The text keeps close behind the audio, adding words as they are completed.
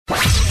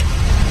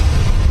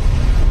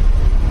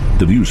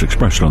The views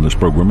expressed on this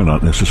program are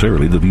not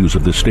necessarily the views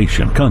of this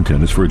station.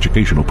 Content is for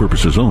educational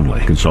purposes only.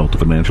 Consult a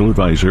financial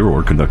advisor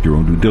or conduct your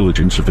own due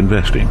diligence if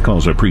investing.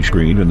 Calls are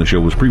pre-screened and the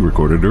show was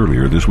pre-recorded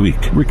earlier this week.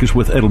 Rick is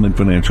with Edelman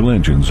Financial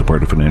Engines, a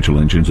part of Financial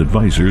Engines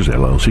Advisors,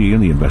 LLC,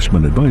 and the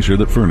investment advisor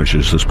that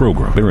furnishes this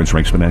program. Barron's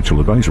ranks financial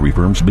advisory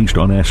firms based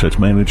on assets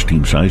managed,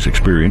 team size,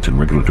 experience, and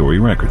regulatory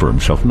record.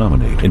 Firms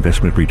self-nominate.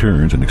 Investment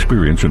returns and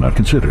experience are not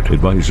considered.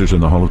 Advisors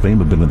in the Hall of Fame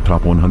have been in the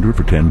top 100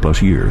 for 10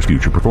 plus years.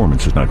 Future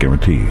performance is not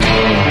guaranteed.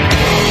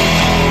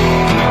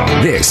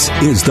 This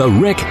is the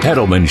Rick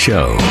Edelman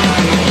Show.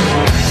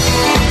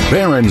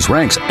 Barron's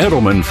ranks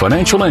Edelman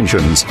Financial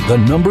Engines the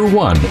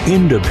 #1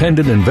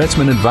 independent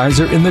investment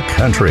advisor in the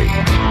country.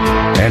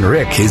 And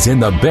Rick is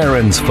in the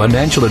Barron's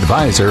Financial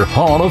Advisor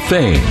Hall of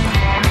Fame.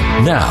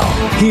 Now,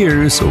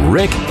 here's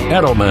Rick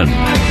Edelman.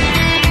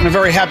 And a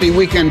very happy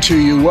weekend to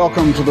you.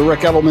 Welcome to the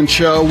Rick Edelman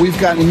Show. We've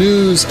got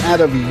news out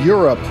of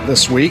Europe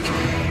this week.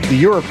 The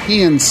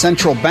European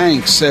Central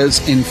Bank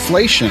says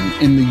inflation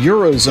in the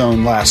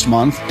Eurozone last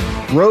month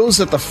rose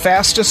at the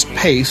fastest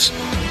pace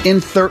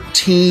in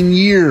 13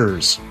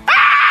 years.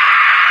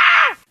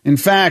 In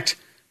fact,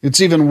 it's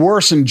even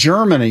worse in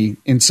Germany.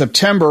 In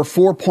September,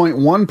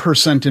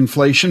 4.1%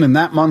 inflation in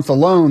that month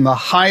alone, the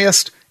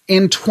highest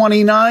in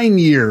 29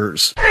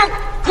 years.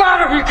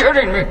 Gotta be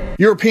kidding me.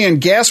 European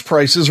gas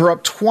prices are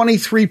up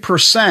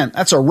 23%.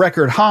 That's a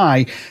record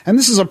high. And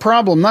this is a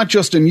problem not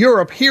just in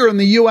Europe, here in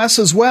the U.S.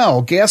 as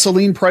well.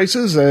 Gasoline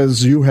prices,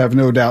 as you have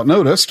no doubt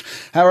noticed,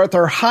 are at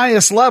their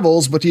highest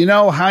levels, but do you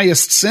know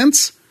highest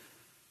since?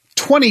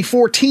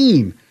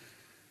 2014.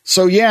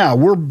 So yeah,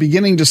 we're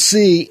beginning to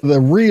see the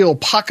real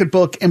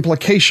pocketbook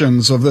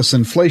implications of this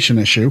inflation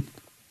issue.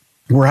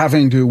 We're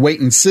having to wait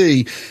and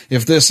see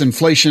if this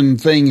inflation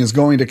thing is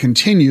going to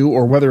continue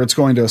or whether it's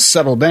going to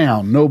settle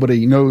down.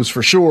 Nobody knows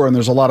for sure, and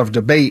there's a lot of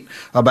debate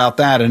about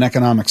that in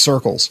economic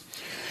circles.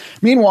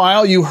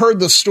 Meanwhile, you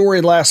heard the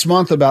story last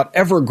month about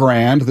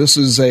Evergrande. This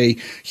is a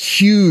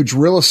huge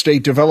real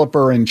estate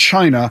developer in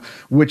China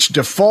which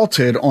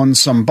defaulted on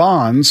some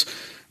bonds.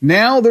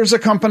 Now there's a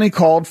company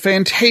called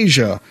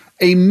Fantasia,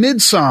 a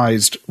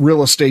mid-sized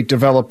real estate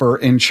developer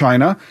in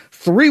China.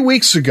 3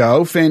 weeks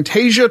ago,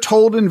 Fantasia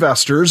told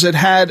investors it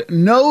had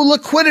no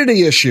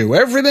liquidity issue.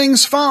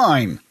 Everything's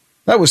fine.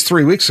 That was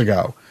 3 weeks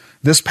ago.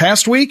 This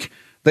past week,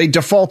 they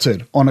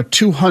defaulted on a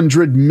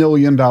 $200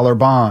 million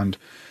bond.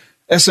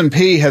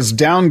 S&P has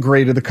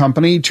downgraded the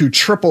company to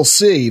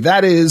CCC,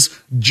 that is,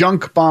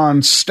 junk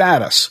bond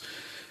status.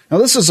 Now,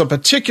 this is a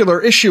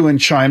particular issue in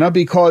China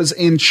because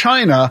in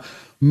China,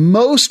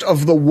 most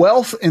of the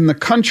wealth in the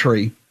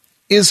country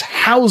is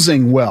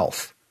housing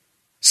wealth.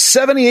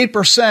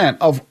 78%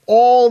 of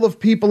all the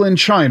people in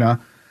China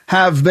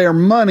have their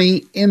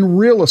money in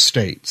real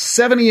estate.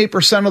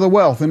 78% of the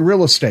wealth in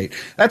real estate.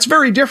 That's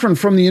very different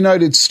from the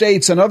United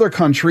States and other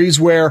countries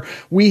where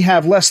we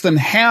have less than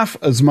half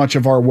as much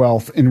of our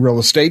wealth in real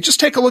estate. Just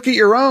take a look at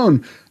your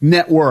own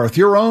net worth,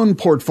 your own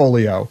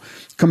portfolio.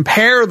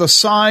 Compare the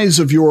size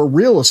of your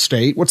real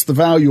estate, what's the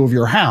value of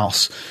your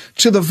house,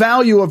 to the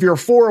value of your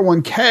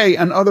 401k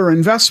and other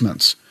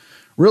investments.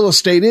 Real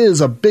estate is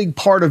a big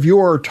part of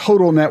your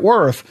total net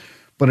worth,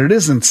 but it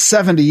isn't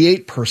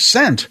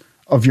 78%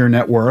 of your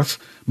net worth,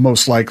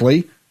 most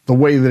likely, the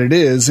way that it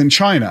is in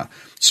China.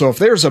 So if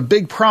there's a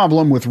big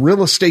problem with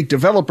real estate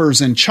developers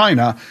in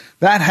China,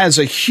 that has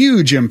a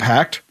huge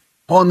impact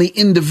on the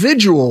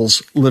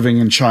individuals living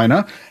in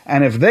China.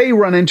 And if they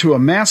run into a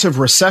massive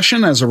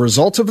recession as a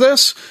result of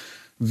this,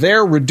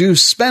 their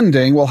reduced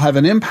spending will have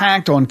an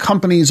impact on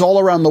companies all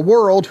around the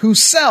world who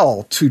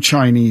sell to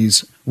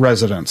Chinese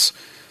residents.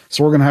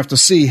 So we're going to have to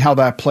see how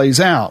that plays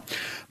out.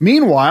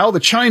 Meanwhile,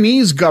 the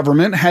Chinese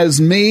government has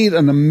made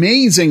an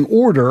amazing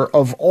order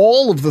of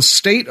all of the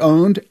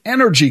state-owned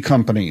energy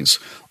companies.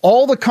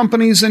 All the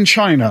companies in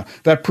China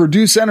that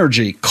produce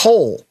energy,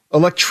 coal,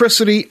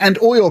 electricity, and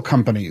oil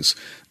companies,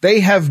 they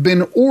have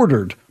been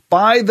ordered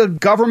by the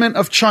government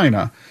of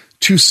China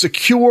to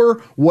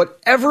secure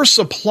whatever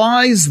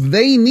supplies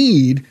they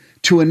need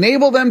to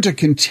enable them to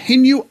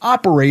continue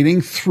operating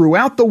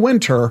throughout the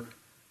winter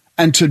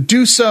and to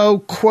do so,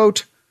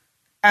 quote,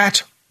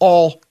 at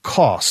all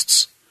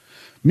costs.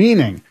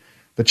 Meaning,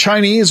 the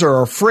Chinese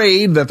are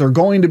afraid that there are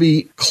going to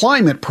be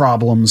climate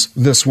problems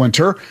this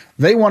winter.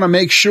 They want to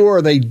make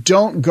sure they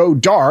don't go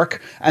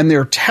dark, and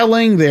they're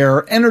telling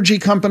their energy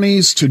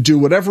companies to do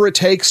whatever it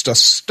takes to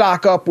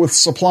stock up with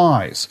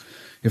supplies.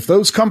 If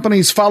those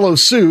companies follow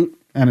suit,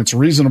 and it's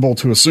reasonable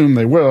to assume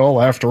they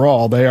will, after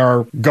all, they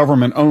are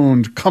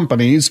government-owned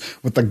companies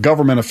with the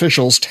government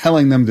officials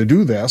telling them to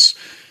do this,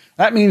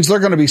 that means they're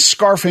going to be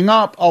scarfing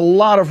up a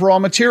lot of raw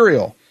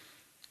material.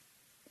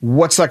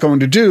 What's that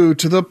going to do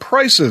to the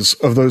prices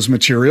of those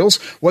materials?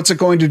 What's it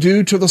going to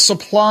do to the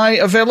supply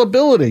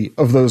availability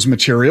of those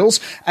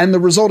materials and the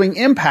resulting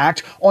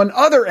impact on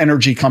other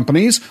energy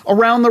companies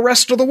around the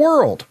rest of the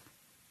world?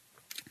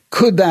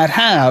 Could that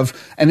have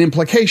an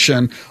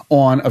implication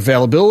on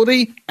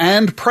availability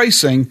and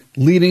pricing,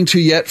 leading to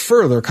yet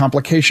further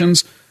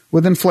complications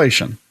with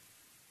inflation?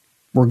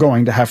 We're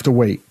going to have to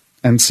wait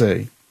and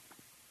see.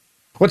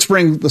 Let's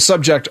bring the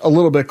subject a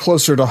little bit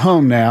closer to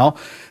home now.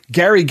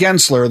 Gary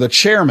Gensler, the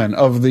chairman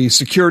of the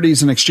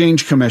Securities and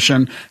Exchange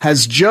Commission,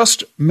 has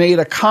just made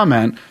a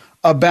comment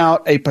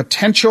about a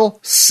potential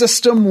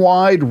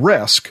system-wide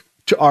risk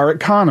to our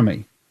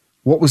economy.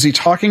 What was he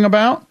talking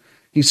about?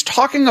 He's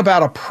talking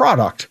about a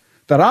product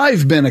that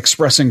I've been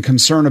expressing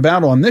concern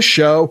about on this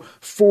show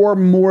for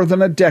more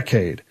than a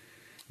decade.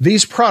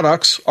 These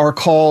products are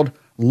called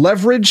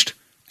leveraged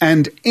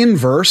and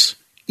inverse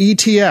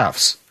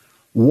ETFs.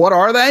 What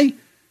are they?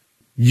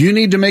 You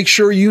need to make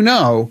sure you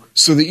know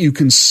so that you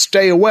can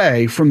stay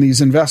away from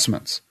these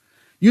investments.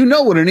 You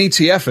know what an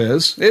ETF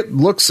is. It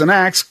looks and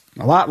acts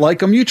a lot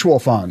like a mutual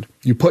fund.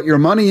 You put your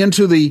money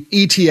into the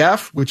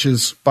ETF, which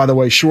is, by the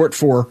way, short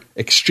for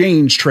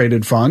exchange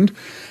traded fund.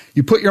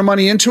 You put your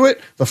money into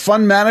it, the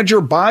fund manager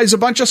buys a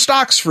bunch of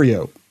stocks for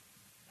you.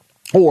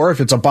 Or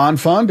if it's a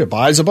bond fund, it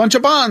buys a bunch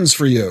of bonds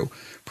for you.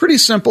 Pretty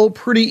simple,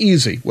 pretty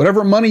easy.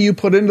 Whatever money you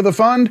put into the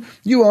fund,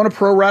 you own a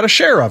pro rata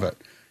share of it.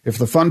 If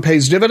the fund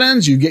pays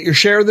dividends, you get your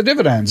share of the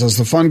dividends. As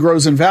the fund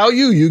grows in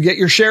value, you get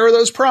your share of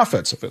those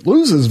profits. If it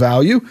loses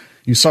value,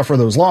 you suffer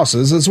those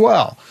losses as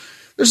well.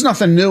 There's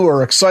nothing new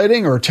or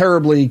exciting or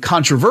terribly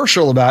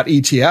controversial about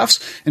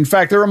ETFs. In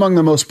fact, they're among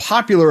the most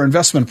popular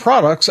investment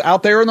products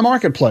out there in the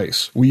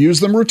marketplace. We use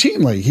them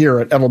routinely here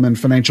at Edelman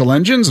Financial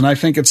Engines, and I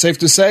think it's safe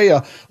to say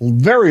a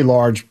very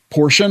large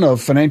portion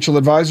of financial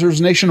advisors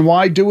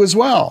nationwide do as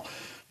well.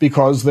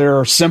 Because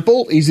they're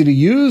simple, easy to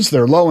use,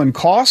 they're low in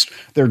cost,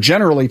 they're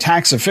generally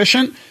tax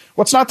efficient.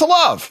 What's not to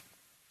love?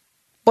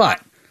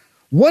 But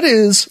what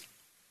is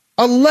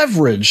a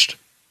leveraged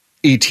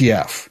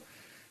ETF?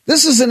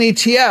 This is an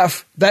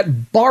ETF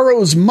that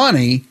borrows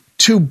money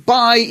to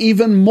buy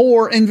even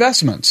more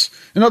investments.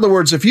 In other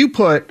words, if you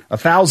put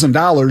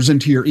 $1,000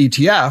 into your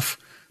ETF,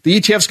 the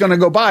ETF's going to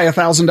go buy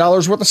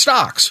 $1,000 worth of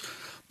stocks.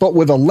 But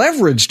with a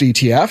leveraged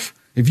ETF,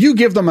 if you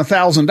give them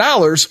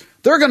 $1,000,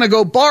 they're going to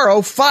go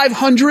borrow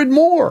 $500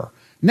 more.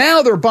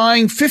 Now they're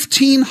buying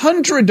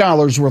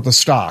 $1,500 worth of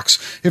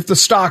stocks. If the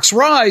stocks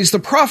rise, the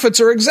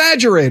profits are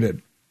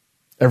exaggerated.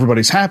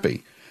 Everybody's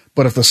happy.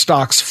 But if the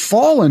stocks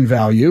fall in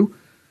value,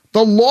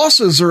 the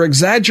losses are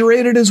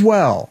exaggerated as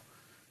well.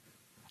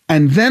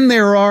 And then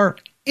there are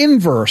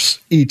inverse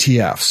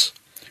ETFs.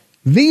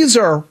 These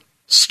are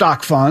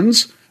stock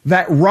funds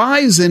that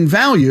rise in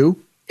value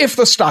if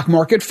the stock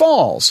market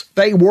falls.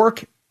 They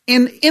work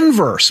in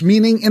inverse,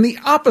 meaning in the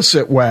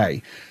opposite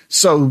way.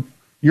 So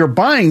you're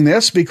buying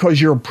this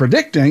because you're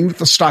predicting that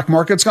the stock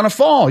market's going to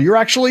fall. You're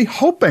actually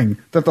hoping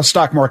that the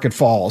stock market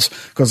falls,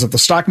 because if the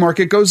stock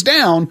market goes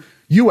down,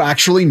 you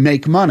actually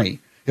make money.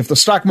 If the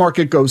stock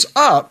market goes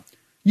up,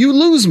 you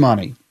lose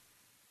money.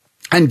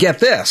 And get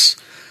this,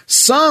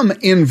 some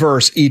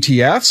inverse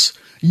ETFs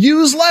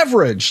use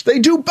leverage. They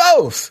do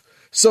both.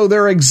 So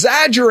they're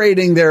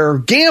exaggerating their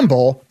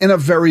gamble in a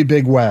very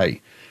big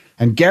way.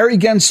 And Gary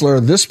Gensler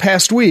this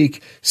past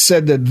week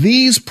said that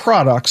these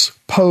products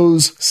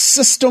pose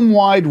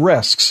system-wide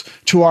risks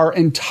to our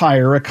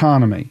entire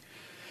economy.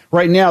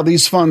 Right now,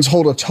 these funds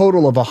hold a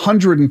total of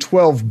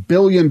 $112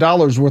 billion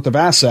worth of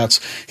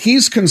assets.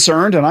 He's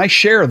concerned, and I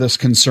share this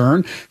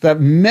concern, that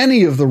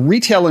many of the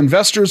retail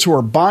investors who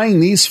are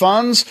buying these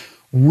funds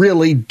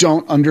really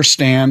don't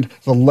understand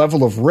the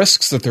level of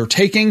risks that they're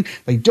taking.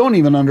 They don't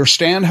even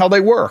understand how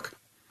they work.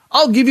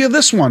 I'll give you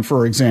this one,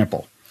 for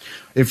example.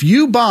 If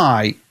you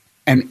buy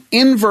an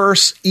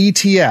inverse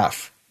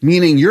ETF,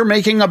 meaning you're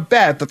making a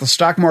bet that the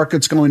stock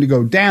market's going to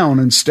go down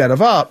instead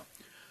of up,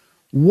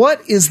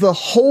 what is the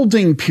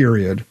holding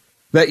period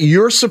that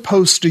you're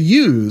supposed to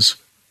use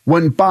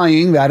when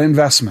buying that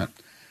investment?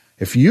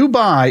 If you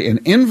buy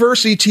an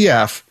inverse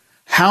ETF,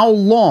 how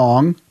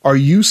long are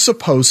you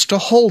supposed to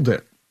hold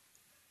it?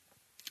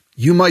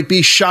 You might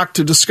be shocked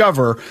to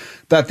discover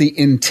that the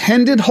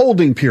intended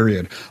holding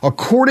period,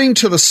 according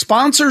to the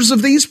sponsors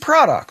of these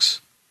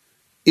products,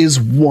 is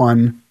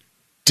 1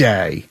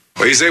 day.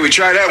 Well, you say we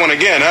try that one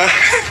again,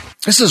 huh?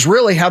 This is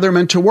really how they're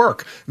meant to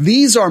work.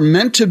 These are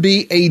meant to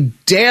be a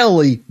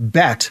daily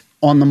bet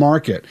on the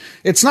market.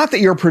 It's not that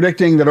you're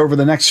predicting that over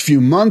the next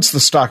few months the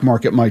stock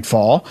market might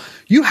fall.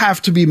 You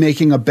have to be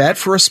making a bet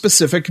for a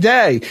specific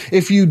day.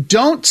 If you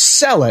don't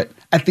sell it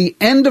at the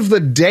end of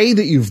the day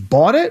that you've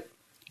bought it,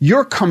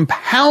 you're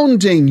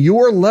compounding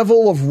your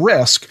level of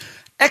risk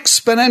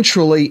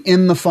exponentially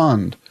in the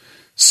fund.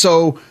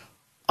 So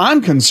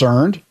I'm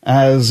concerned,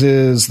 as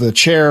is the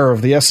chair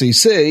of the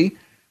SEC,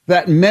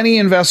 that many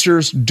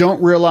investors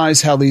don't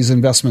realize how these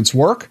investments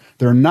work.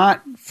 They're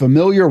not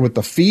familiar with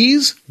the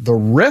fees, the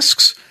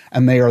risks,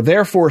 and they are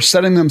therefore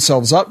setting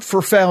themselves up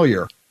for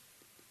failure.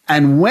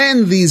 And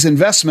when these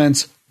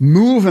investments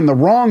move in the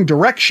wrong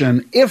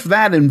direction, if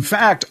that in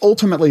fact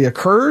ultimately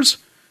occurs,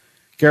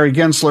 Gary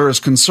Gensler is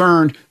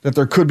concerned that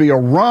there could be a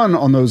run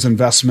on those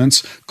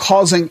investments,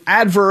 causing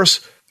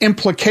adverse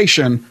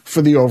implication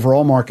for the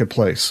overall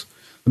marketplace.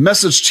 The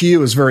message to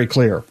you is very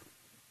clear.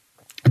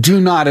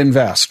 Do not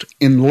invest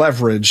in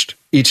leveraged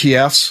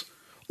ETFs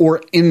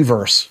or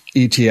inverse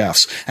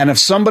ETFs. And if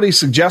somebody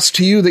suggests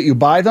to you that you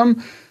buy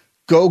them,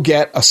 Go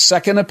get a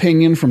second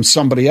opinion from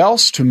somebody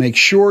else to make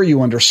sure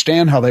you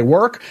understand how they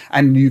work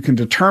and you can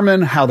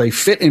determine how they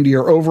fit into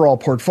your overall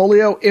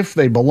portfolio, if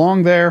they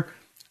belong there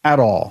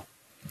at all.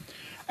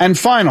 And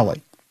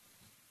finally,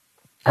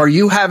 are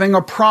you having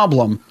a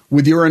problem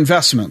with your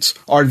investments?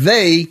 Are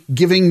they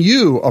giving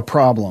you a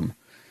problem?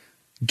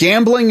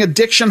 Gambling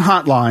addiction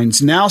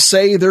hotlines now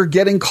say they're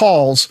getting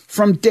calls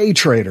from day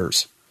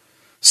traders.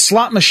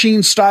 Slot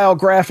machine style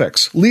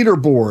graphics,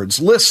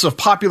 leaderboards, lists of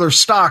popular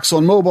stocks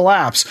on mobile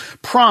apps,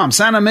 prompts,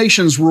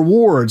 animations,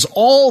 rewards.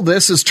 All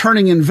this is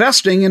turning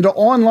investing into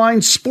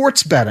online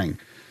sports betting.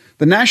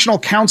 The National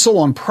Council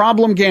on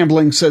Problem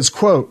Gambling says,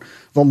 quote,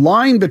 "The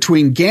line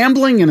between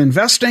gambling and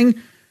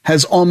investing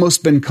has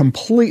almost been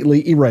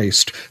completely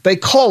erased." They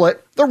call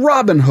it the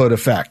Robinhood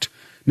effect,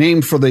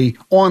 named for the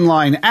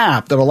online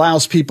app that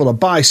allows people to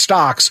buy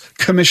stocks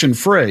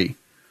commission-free.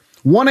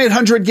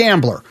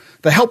 1-800-GAMBLER.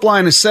 The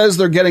helpline says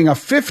they're getting a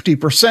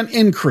 50%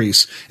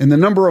 increase in the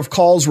number of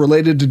calls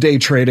related to day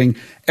trading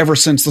ever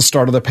since the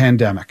start of the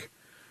pandemic.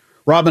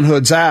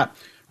 Robinhood's app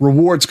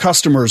rewards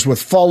customers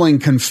with falling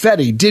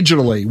confetti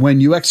digitally when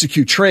you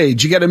execute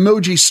trades. You get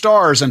emoji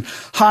stars and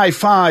high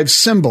five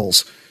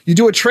symbols. You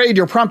do a trade,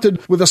 you're prompted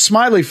with a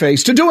smiley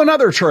face to do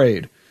another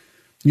trade.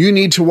 You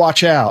need to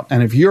watch out,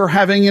 and if you're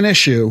having an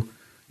issue,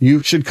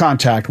 you should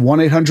contact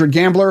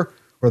 1-800-GAMBLER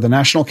or the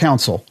National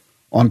Council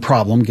on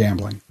Problem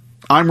Gambling.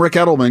 I'm Rick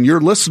Edelman. You're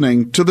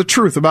listening to The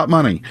Truth About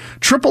Money.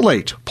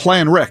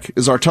 888-PLAN-RICK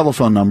is our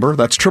telephone number.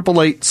 That's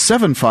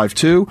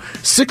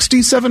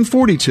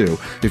 888-752-6742.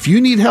 If you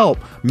need help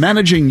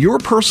managing your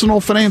personal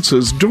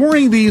finances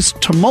during these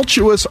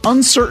tumultuous,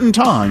 uncertain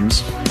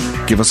times,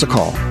 give us a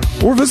call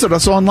or visit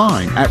us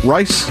online at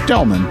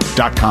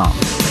ricedelman.com.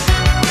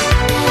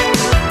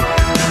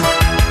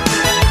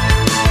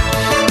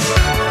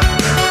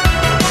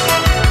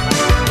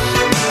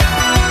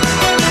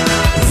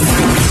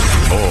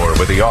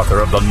 With the author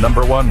of the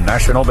 #1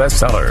 national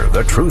bestseller,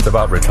 The Truth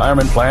About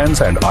Retirement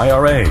Plans and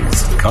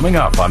IRAs, coming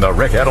up on The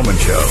Rick Edelman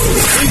Show.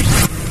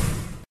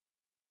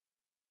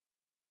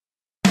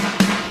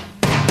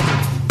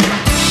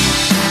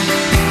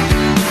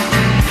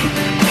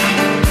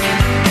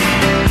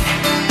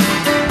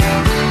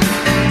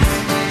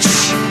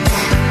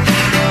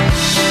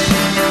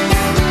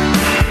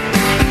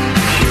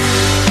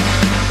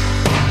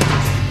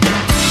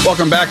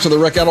 Welcome back to the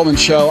Rick Edelman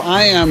Show.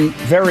 I am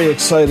very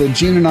excited.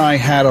 Gene and I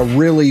had a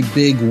really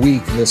big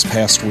week this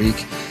past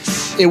week.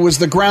 It was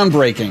the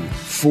groundbreaking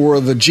for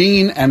the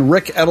Gene and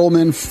Rick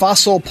Edelman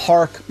Fossil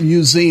Park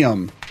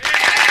Museum.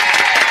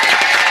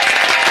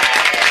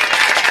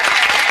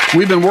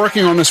 We've been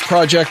working on this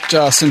project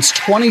since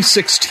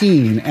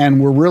 2016,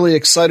 and we're really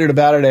excited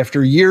about it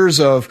after years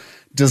of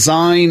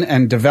design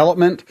and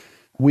development.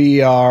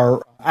 We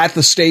are at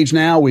the stage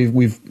now.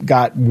 We've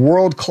got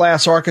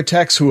world-class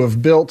architects who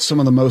have built some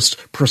of the most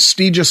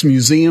prestigious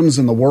museums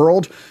in the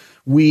world.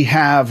 We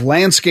have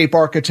landscape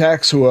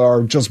architects who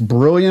are just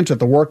brilliant at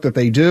the work that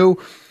they do.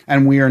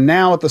 And we are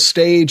now at the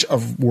stage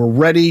of we're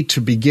ready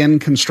to begin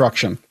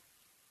construction.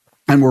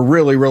 And we're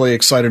really, really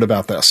excited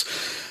about this.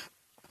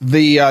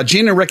 The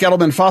Gene and Rick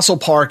Edelman Fossil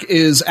Park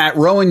is at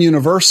Rowan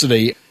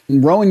University.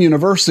 Rowan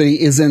University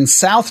is in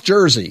South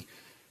Jersey.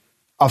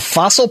 A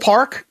fossil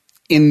park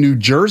in New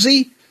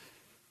Jersey?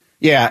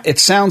 Yeah, it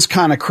sounds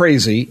kind of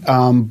crazy,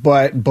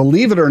 but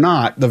believe it or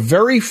not, the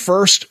very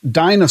first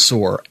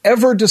dinosaur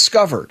ever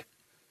discovered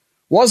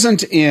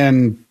wasn't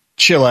in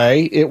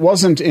Chile, it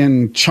wasn't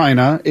in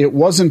China, it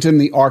wasn't in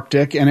the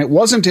Arctic, and it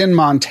wasn't in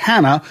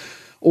Montana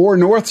or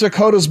North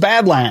Dakota's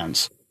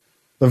Badlands.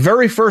 The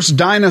very first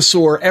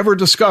dinosaur ever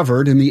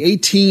discovered in the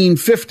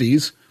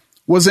 1850s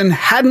was in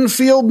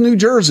Haddonfield, New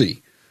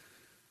Jersey.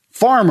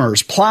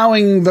 Farmers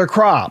plowing their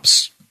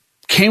crops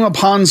came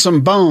upon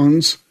some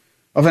bones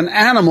of an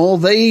animal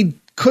they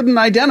couldn't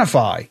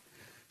identify,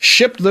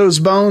 shipped those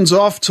bones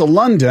off to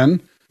London,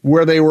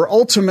 where they were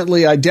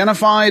ultimately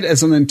identified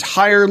as an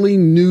entirely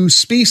new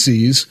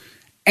species,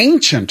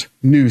 ancient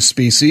new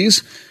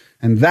species,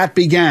 and that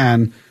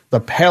began the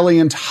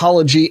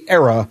paleontology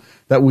era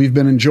that we've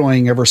been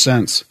enjoying ever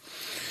since.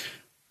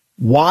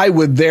 Why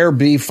would there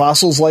be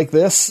fossils like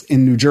this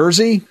in New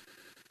Jersey?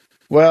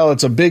 Well,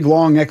 it's a big,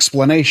 long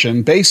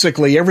explanation.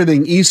 Basically,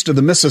 everything east of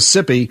the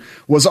Mississippi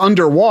was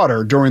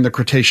underwater during the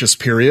Cretaceous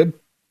period.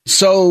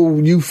 So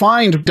you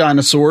find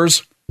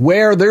dinosaurs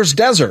where there's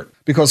desert,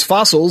 because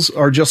fossils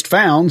are just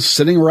found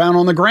sitting around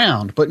on the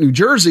ground. But New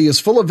Jersey is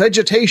full of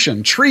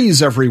vegetation,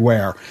 trees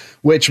everywhere,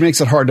 which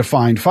makes it hard to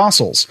find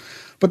fossils.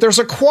 But there's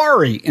a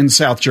quarry in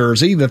South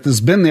Jersey that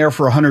has been there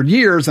for 100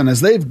 years, and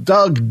as they've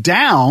dug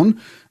down,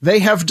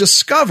 they have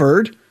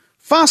discovered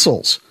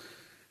fossils.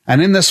 And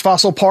in this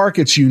fossil park,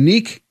 it's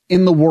unique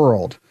in the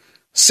world.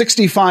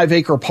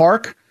 65-acre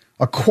park,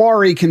 a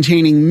quarry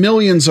containing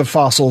millions of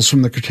fossils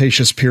from the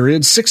Cretaceous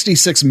period,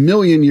 66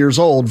 million years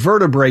old,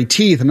 vertebrae,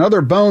 teeth, and other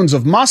bones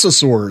of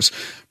mosasaurs,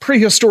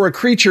 prehistoric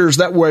creatures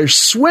that were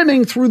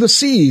swimming through the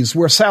seas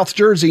where South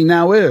Jersey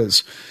now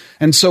is.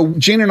 And so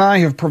Gene and I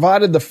have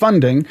provided the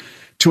funding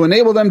to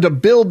enable them to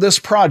build this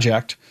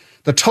project.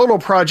 The total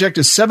project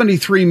is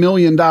 $73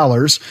 million.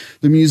 The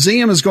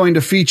museum is going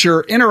to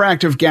feature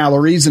interactive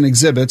galleries and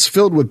exhibits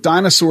filled with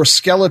dinosaur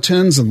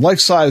skeletons and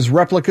life-size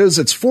replicas.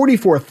 It's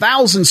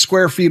 44,000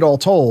 square feet all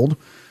told.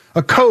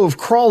 A cove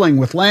crawling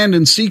with land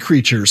and sea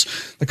creatures.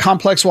 The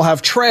complex will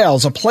have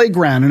trails, a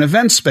playground, an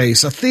event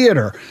space, a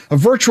theater, a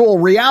virtual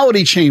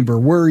reality chamber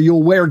where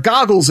you'll wear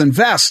goggles and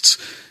vests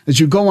as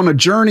you go on a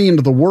journey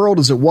into the world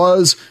as it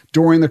was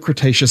during the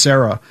Cretaceous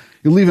era.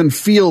 You'll even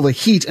feel the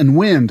heat and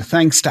wind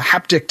thanks to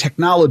haptic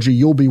technology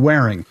you'll be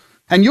wearing.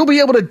 And you'll be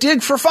able to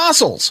dig for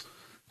fossils.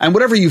 And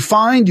whatever you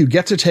find, you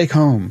get to take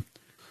home.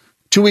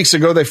 2 weeks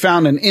ago, they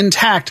found an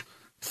intact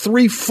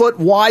 3-foot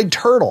wide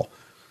turtle.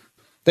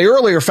 They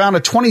earlier found a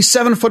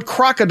 27-foot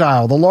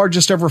crocodile, the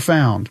largest ever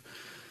found.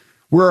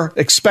 We're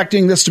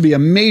expecting this to be a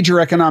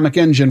major economic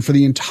engine for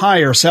the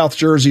entire South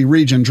Jersey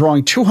region,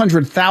 drawing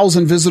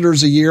 200,000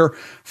 visitors a year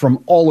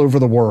from all over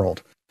the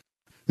world.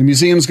 The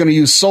museum's going to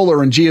use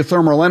solar and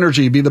geothermal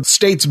energy, be the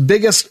state's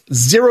biggest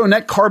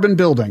zero-net carbon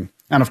building,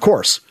 and of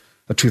course,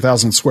 a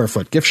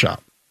 2,000-square-foot gift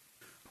shop.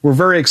 We're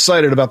very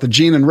excited about the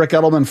Gene and Rick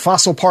Edelman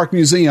Fossil Park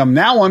Museum,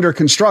 now under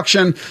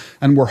construction,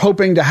 and we're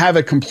hoping to have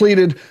it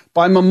completed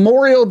by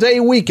Memorial Day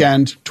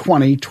weekend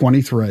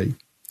 2023.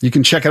 You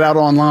can check it out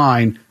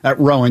online at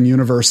Rowan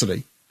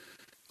University.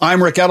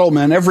 I'm Rick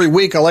Edelman. Every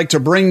week I like to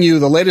bring you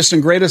the latest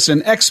and greatest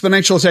in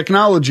exponential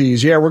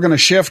technologies. Yeah, we're going to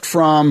shift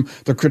from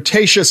the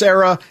Cretaceous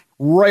era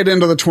right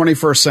into the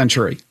 21st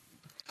century.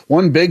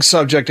 One big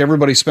subject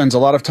everybody spends a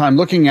lot of time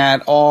looking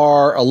at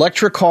are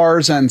electric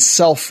cars and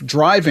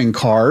self-driving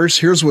cars.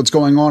 Here's what's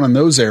going on in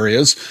those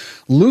areas.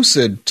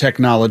 Lucid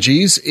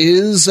Technologies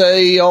is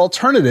an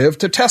alternative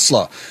to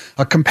Tesla,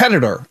 a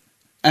competitor,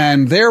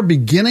 and they're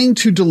beginning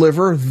to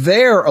deliver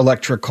their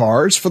electric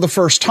cars for the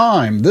first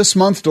time. This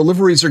month,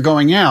 deliveries are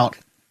going out.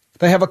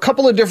 They have a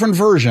couple of different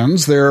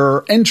versions.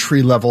 Their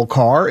entry-level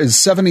car is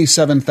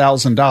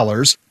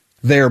 $77,000.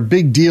 Their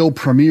big deal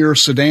premier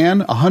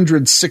sedan,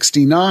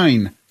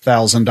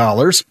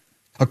 $169,000.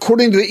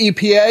 According to the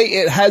EPA,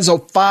 it has a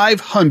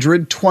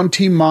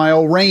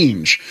 520-mile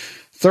range.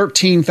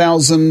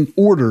 13,000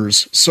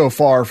 orders so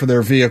far for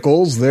their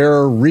vehicles.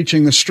 They're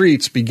reaching the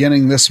streets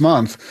beginning this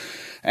month.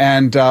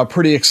 And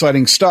pretty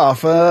exciting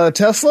stuff.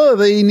 Tesla,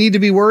 they need to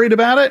be worried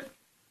about it?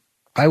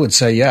 I would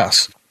say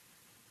yes.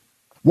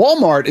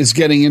 Walmart is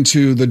getting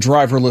into the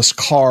driverless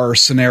car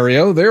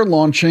scenario. They're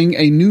launching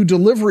a new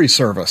delivery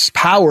service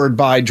powered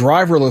by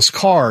driverless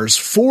cars,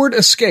 Ford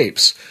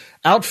Escapes,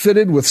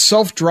 outfitted with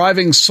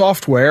self-driving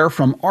software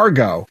from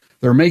Argo.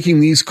 They're making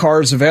these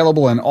cars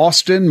available in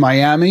Austin,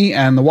 Miami,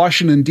 and the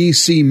Washington,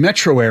 D.C.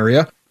 metro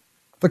area.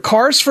 The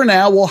cars for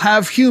now will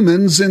have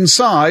humans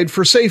inside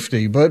for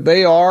safety, but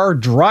they are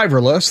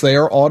driverless. They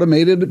are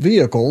automated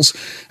vehicles,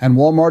 and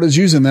Walmart is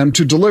using them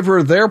to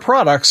deliver their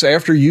products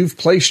after you've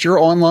placed your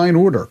online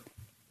order.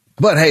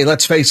 But hey,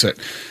 let's face it,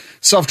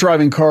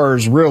 self-driving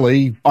cars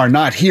really are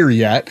not here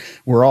yet.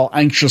 We're all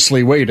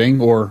anxiously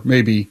waiting, or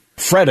maybe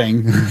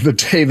fretting the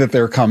day that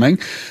they're coming.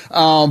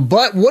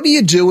 But what do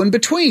you do in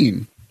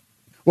between?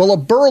 Well, a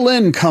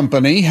Berlin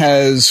company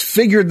has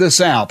figured this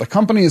out. The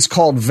company is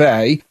called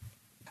VEY.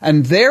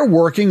 And they're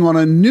working on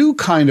a new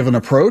kind of an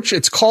approach.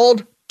 It's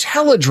called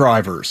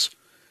teledrivers.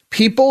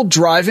 People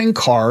driving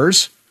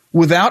cars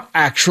without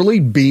actually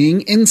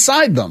being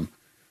inside them.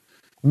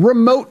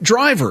 Remote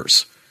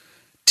drivers.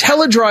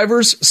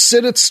 Teledrivers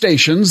sit at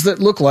stations that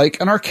look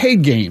like an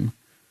arcade game,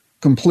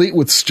 complete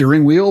with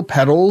steering wheel,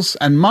 pedals,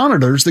 and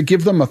monitors that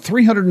give them a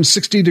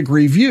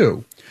 360-degree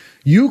view.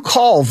 You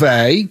call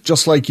VEY,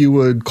 just like you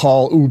would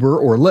call Uber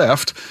or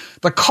Lyft.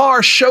 The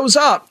car shows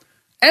up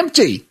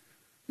empty.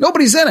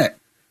 Nobody's in it.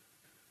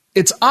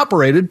 It's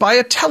operated by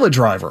a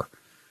teledriver.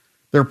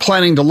 They're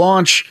planning to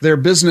launch their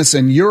business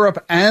in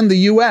Europe and the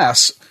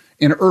U.S.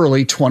 in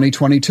early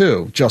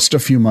 2022, just a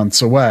few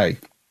months away.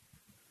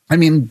 I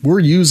mean,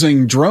 we're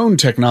using drone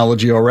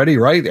technology already,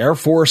 right? Air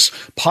Force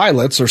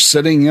pilots are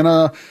sitting in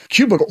a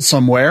cubicle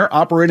somewhere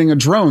operating a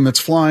drone that's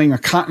flying a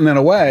continent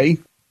away.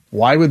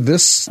 Why would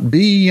this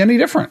be any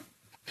different?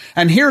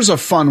 And here's a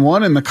fun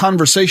one in the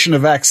conversation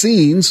of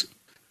vaccines.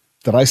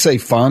 Did I say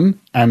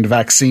fun and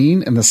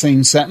vaccine in the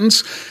same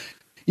sentence?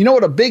 You know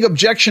what a big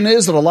objection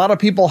is that a lot of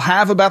people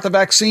have about the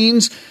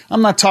vaccines?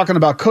 I'm not talking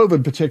about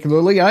COVID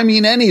particularly. I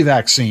mean any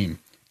vaccine.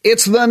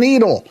 It's the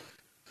needle.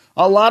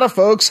 A lot of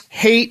folks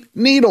hate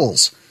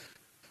needles.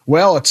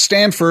 Well, at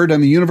Stanford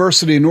and the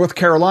University of North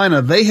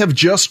Carolina, they have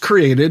just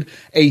created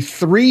a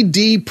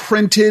 3D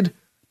printed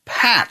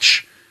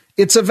patch.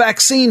 It's a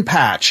vaccine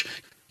patch.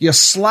 You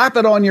slap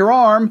it on your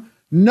arm,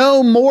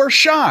 no more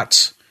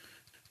shots.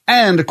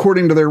 And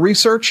according to their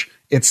research,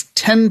 it's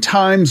 10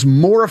 times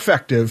more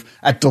effective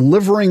at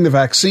delivering the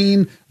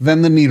vaccine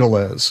than the needle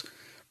is.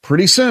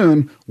 Pretty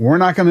soon, we're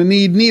not going to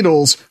need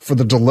needles for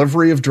the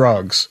delivery of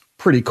drugs.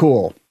 Pretty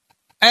cool.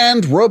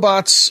 And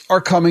robots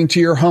are coming to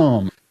your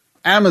home.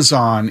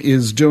 Amazon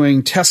is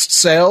doing test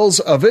sales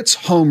of its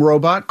home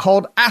robot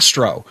called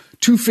Astro.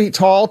 2 feet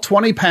tall,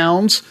 20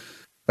 pounds,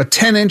 a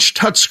 10-inch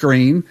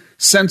touchscreen,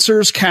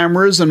 sensors,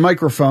 cameras, and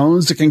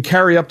microphones that can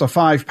carry up to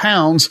 5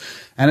 pounds,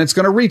 and it's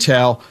going to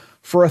retail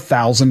for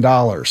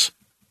 $1,000.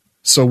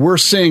 So we're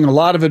seeing a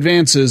lot of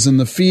advances in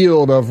the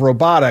field of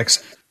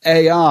robotics,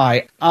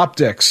 AI,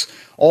 optics,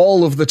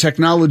 all of the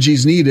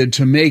technologies needed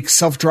to make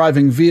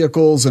self-driving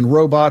vehicles and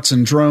robots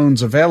and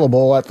drones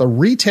available at the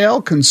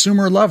retail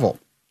consumer level.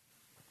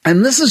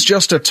 And this is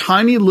just a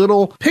tiny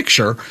little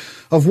picture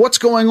of what's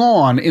going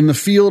on in the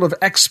field of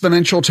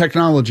exponential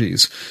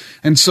technologies.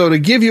 And so to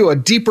give you a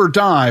deeper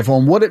dive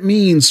on what it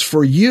means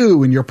for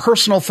you and your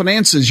personal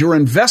finances, your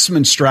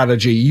investment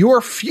strategy,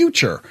 your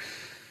future,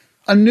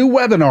 a new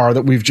webinar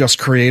that we've just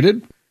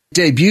created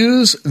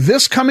debuts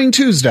this coming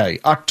Tuesday,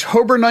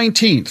 October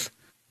 19th.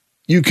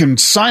 You can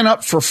sign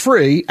up for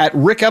free at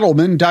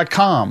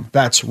rickedelman.com.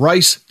 That's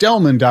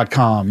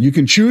ricedelman.com. You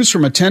can choose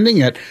from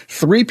attending at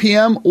 3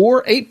 p.m.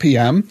 or 8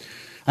 p.m.,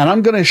 and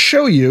I'm going to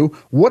show you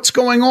what's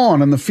going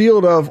on in the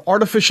field of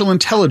artificial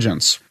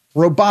intelligence,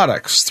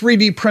 robotics,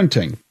 3D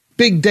printing,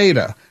 big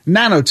data,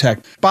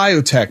 nanotech,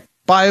 biotech,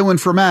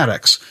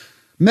 bioinformatics,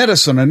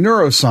 medicine and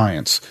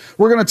neuroscience.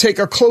 We're going to take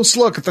a close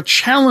look at the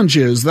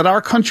challenges that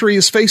our country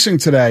is facing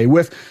today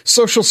with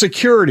Social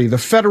Security, the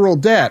federal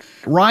debt,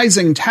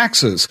 rising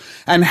taxes,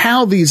 and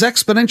how these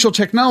exponential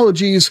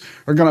technologies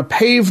are going to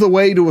pave the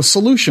way to a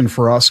solution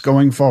for us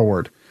going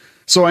forward.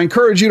 So I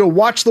encourage you to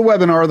watch the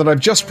webinar that I've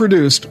just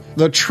produced,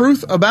 The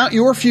Truth About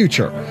Your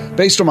Future,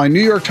 based on my New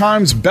York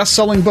Times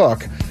best-selling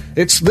book.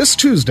 It's this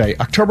Tuesday,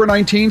 October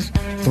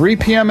 19th, 3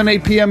 p.m. and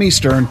 8 p.m.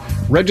 Eastern.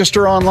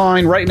 Register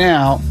online right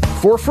now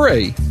for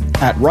free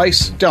at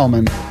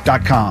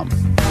ricedelman.com.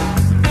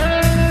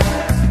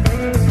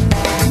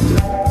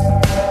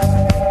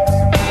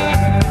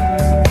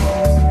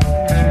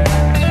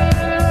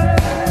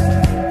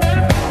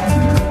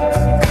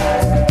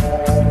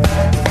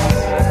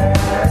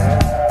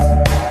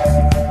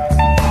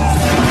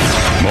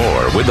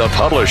 With the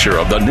publisher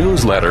of the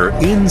newsletter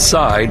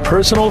Inside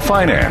Personal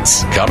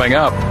Finance, coming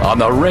up on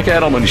The Ric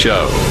Edelman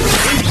Show.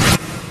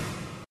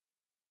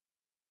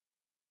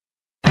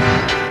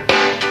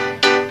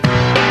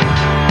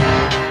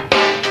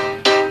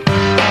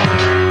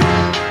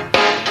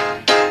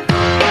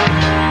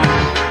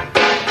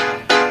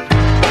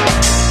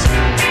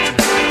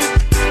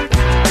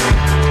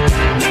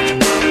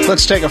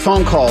 Let's take a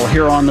phone call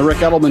here on the Ric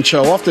Edelman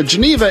Show off to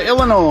Geneva,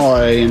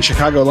 Illinois in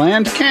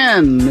Chicagoland.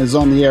 Ken is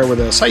on the air with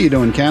us. How you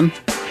doing, Ken?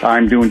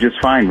 I'm doing just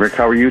fine. Rick,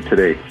 how are you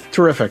today?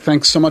 Terrific.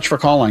 Thanks so much for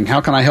calling.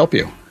 How can I help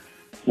you?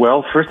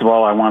 Well, first of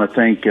all, I want to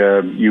thank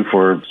you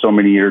for so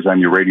many years on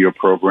your radio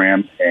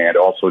program, and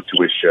also to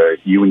wish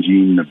you and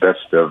Gene the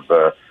best of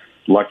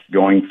luck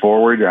going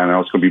forward. I know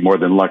it's going to be more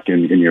than luck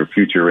in your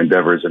future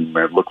endeavors, and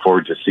I look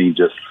forward to seeing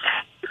just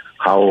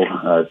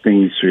how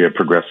things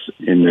progress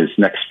in this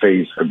next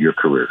phase of your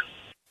career.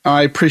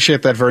 I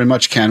appreciate that very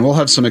much, Ken. We'll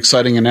have some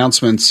exciting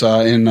announcements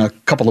in a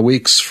couple of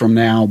weeks from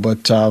now,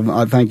 but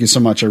thank you so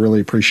much. I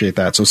really appreciate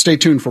that. So stay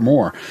tuned for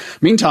more.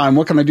 Meantime,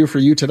 what can I do for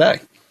you today?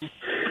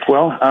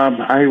 Well,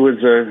 I was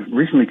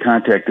recently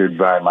contacted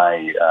by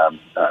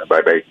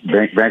by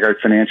Vanguard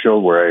Financial,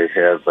 where I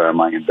have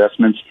my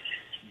investments,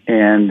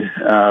 and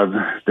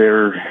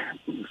they're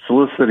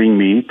soliciting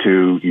me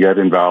to get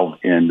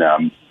involved in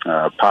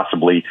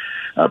possibly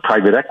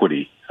private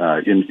equity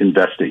in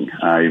investing.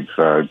 I've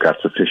got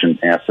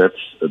sufficient assets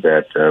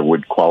that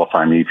would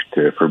qualify me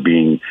for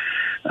being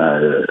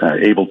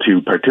able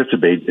to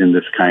participate in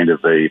this kind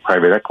of a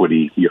private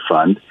equity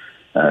fund.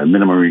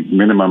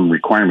 Minimum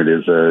requirement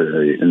is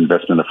an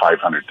investment of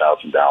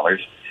 $500,000.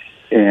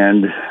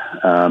 And,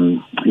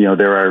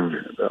 there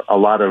are a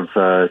lot of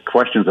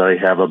questions that I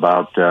have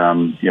about,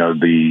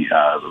 the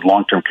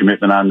long-term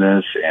commitment on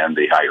this and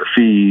the higher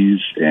fees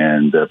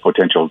and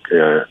potential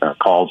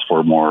calls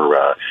for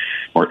more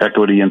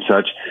equity and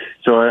such.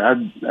 So I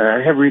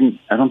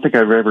don't think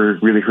I've ever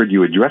really heard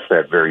you address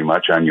that very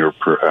much on your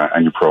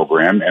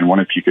program. And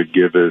wonder if you could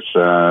give us,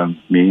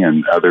 me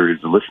and other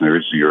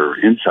listeners, your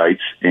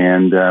insights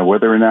and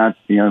whether or not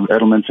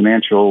Edelman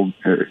Financial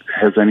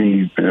has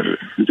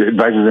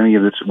advises any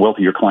of its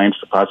wealthier clients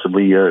to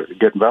possibly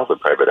get involved in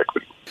private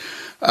equity.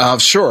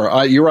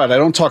 Sure. You're right. I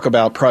don't talk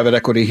about private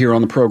equity here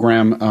on the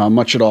program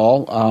much at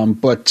all,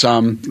 but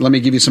let me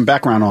give you some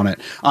background on it.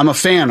 I'm a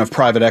fan of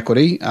private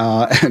equity,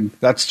 and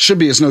that should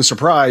be as no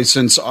surprise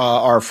since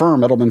our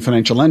firm, Edelman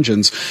Financial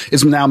Engines,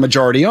 is now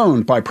majority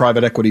owned by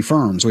private equity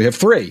firms. We have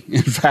 3,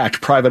 in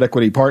fact, private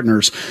equity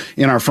partners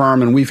in our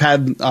firm, and we've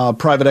had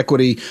private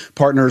equity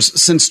partners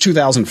since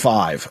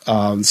 2005.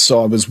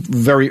 So I was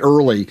very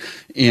early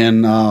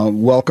in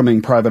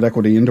welcoming private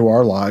equity into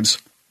our lives.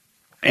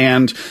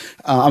 And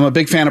I'm a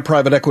big fan of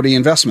private equity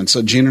investments.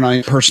 Gene and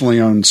I personally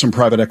own some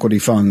private equity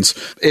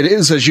funds. It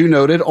is, as you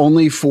noted,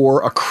 only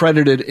for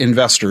accredited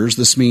investors.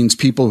 This means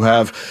people who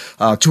have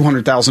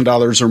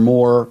 $200,000 or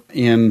more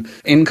in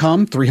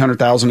income,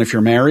 $300,000 if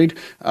you're married,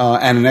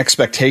 and an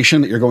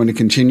expectation that you're going to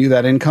continue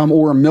that income,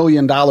 or $1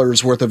 million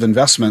worth of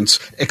investments,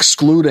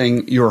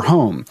 excluding your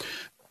home.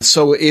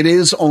 So it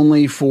is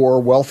only for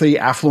wealthy,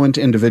 affluent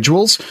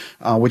individuals,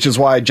 which is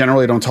why I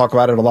generally don't talk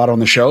about it a lot on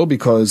the show,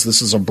 because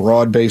this is a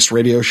broad-based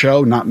radio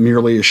show, not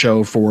merely a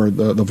show for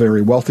the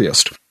very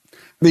wealthiest.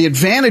 The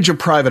advantage of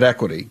private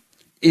equity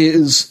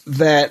is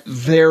that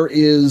there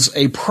is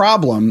a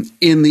problem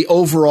in the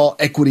overall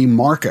equity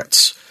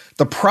markets.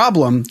 The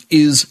problem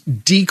is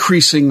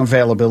decreasing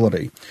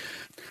availability.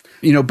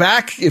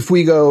 Back if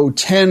we go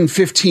 10,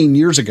 15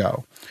 years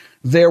ago,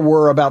 there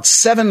were about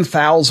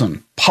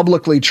 7,000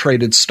 publicly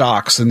traded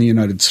stocks in the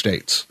United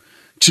States.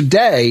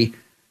 Today,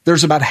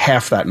 there's about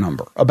half that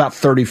number, about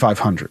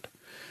 3,500.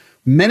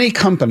 Many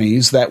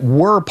companies that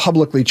were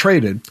publicly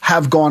traded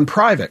have gone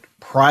private.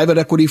 Private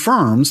equity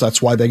firms,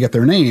 that's why they get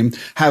their name,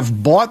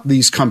 have bought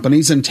these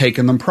companies and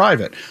taken them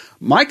private.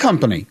 My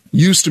company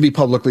used to be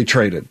publicly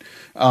traded.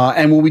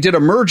 And when we did a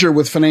merger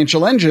with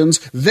Financial Engines,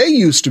 they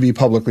used to be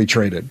publicly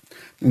traded.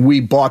 We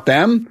bought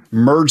them,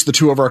 merged the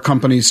two of our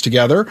companies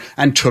together,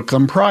 and took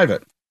them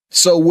private.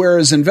 So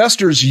whereas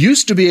investors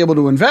used to be able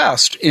to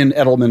invest in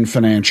Edelman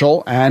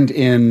Financial and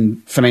in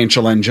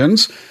Financial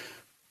Engines,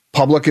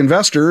 public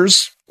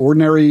investors,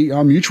 ordinary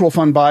mutual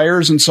fund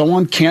buyers and so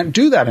on, can't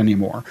do that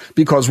anymore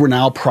because we're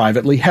now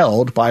privately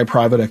held by a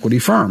private equity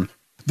firm.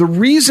 The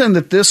reason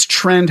that this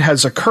trend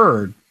has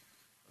occurred,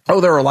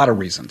 there are a lot of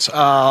reasons.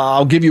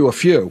 I'll give you a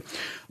few.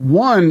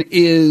 One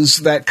is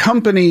that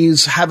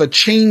companies have a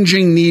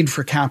changing need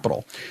for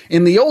capital.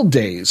 In the old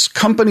days,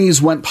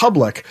 companies went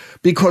public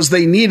because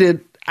they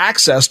needed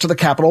access to the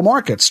capital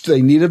markets.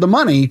 They needed the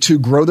money to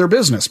grow their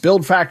business,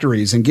 build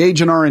factories,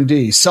 engage in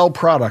R&D, sell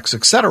products,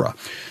 etc.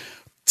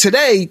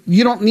 Today,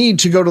 you don't need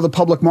to go to the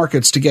public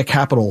markets to get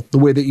capital the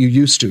way that you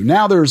used to.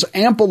 Now there's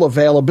ample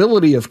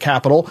availability of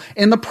capital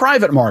in the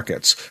private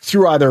markets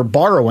through either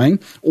borrowing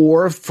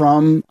or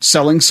from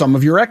selling some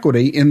of your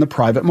equity in the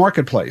private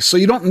marketplace. So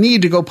you don't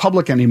need to go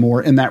public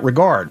anymore in that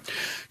regard.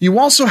 You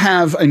also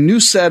have a new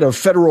set of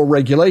federal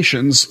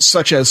regulations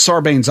such as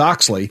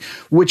Sarbanes-Oxley,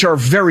 which are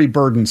very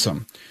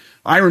burdensome.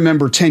 I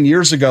remember 10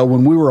 years ago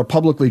when we were a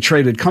publicly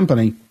traded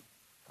company,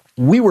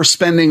 we were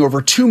spending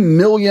over $2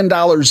 million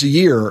a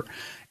year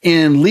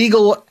in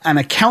legal and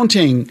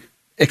accounting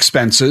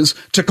expenses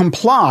to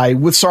comply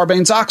with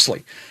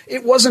Sarbanes-Oxley.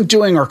 It wasn't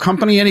doing our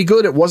company any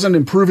good. It wasn't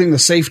improving the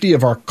safety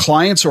of our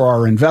clients or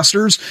our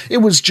investors. It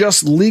was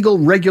just legal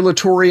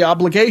regulatory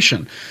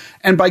obligation.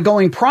 And by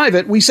going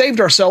private, we saved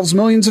ourselves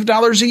millions of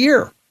dollars a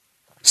year.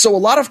 So a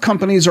lot of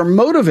companies are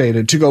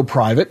motivated to go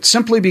private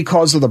simply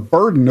because of the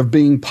burden of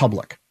being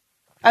public.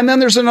 And then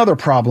there's another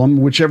problem,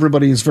 which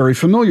everybody is very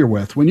familiar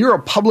with. When you're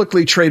a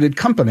publicly traded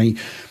company,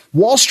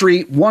 Wall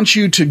Street wants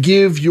you to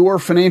give your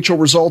financial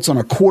results on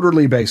a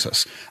quarterly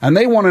basis. And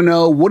they want to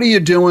know, what are you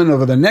doing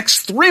over the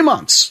next 3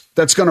 months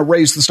that's going to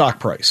raise the stock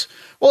price?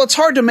 Well, it's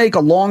hard to make a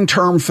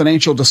long-term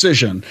financial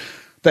decision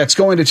that's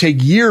going to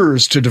take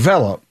years to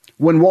develop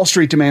when Wall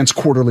Street demands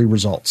quarterly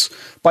results.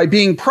 By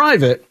being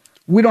private,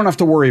 we don't have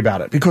to worry about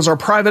it because our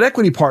private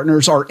equity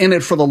partners are in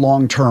it for the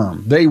long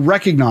term. They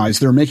recognize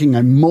they're making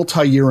a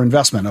multi-year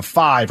investment of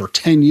 5 or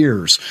 10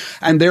 years,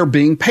 and they're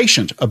being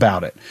patient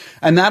about it.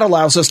 And that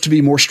allows us to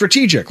be more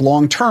strategic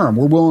long term.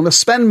 We're willing to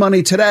spend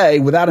money today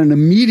without an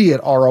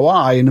immediate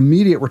ROI, an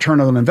immediate return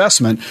on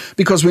investment,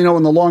 because we know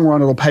in the long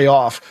run it'll pay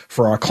off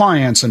for our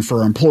clients and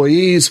for our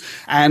employees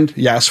and,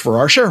 yes, for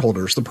our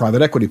shareholders, the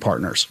private equity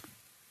partners.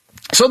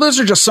 So those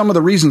are just some of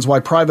the reasons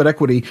why private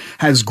equity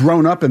has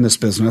grown up in this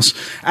business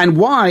and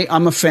why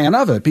I'm a fan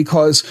of it,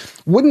 because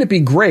wouldn't it be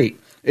great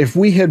if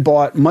we had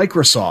bought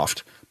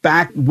Microsoft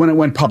back when it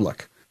went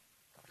public?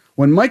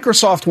 When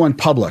Microsoft went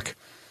public,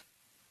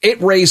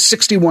 it raised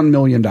 $61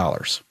 million.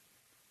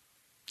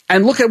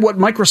 And look at what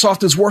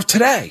Microsoft is worth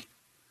today.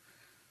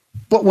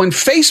 But when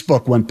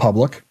Facebook went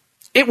public,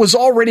 it was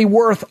already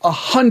worth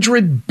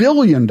 $100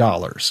 billion.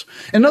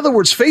 In other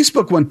words,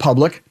 Facebook went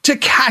public to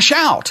cash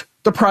out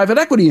the private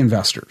equity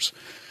investors,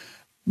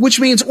 which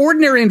means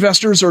ordinary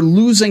investors are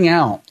losing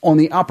out on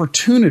the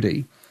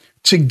opportunity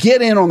to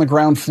get in on the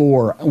ground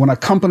floor when a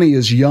company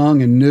is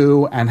young and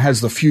new and has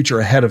the future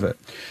ahead of it.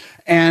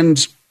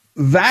 And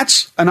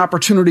that's an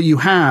opportunity you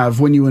have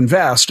when you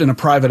invest in a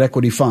private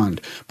equity fund.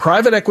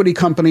 Private equity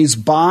companies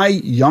buy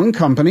young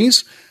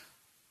companies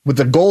with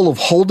the goal of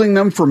holding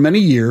them for many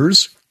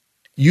years,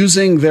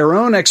 using their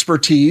own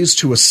expertise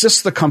to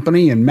assist the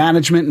company in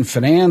management and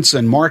finance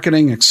and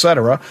marketing,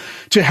 etc.,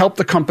 to help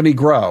the company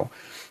grow.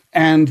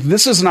 And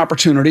this is an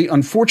opportunity,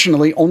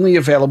 unfortunately, only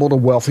available to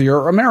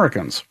wealthier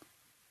Americans.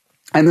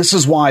 And this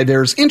is why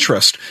there's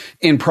interest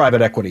in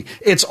private equity.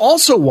 It's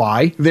also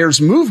why there's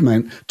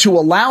movement to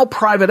allow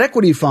private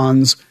equity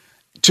funds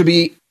to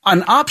be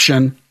an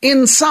option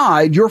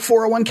inside your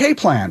 401k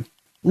plan,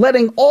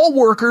 letting all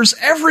workers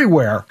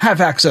everywhere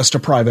have access to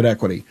private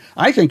equity.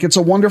 I think it's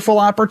a wonderful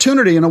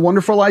opportunity and a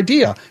wonderful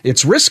idea.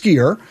 It's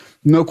riskier,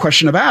 no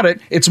question about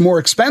it. It's more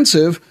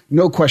expensive,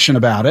 no question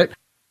about it.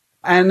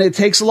 And it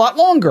takes a lot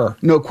longer,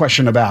 no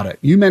question about it.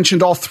 You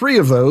mentioned all three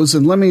of those,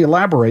 and let me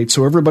elaborate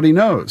so everybody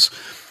knows.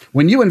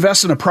 When you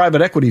invest in a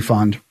private equity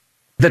fund,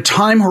 the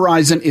time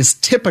horizon is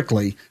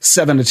typically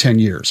 7 to 10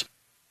 years.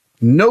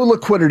 no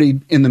liquidity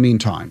in the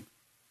meantime.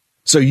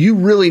 So you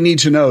really need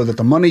to know that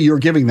the money you're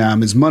giving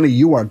them is money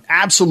you are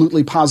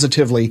absolutely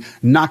positively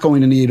not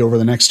going to need over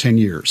the next 10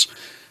 years.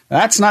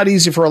 That's not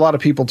easy for a lot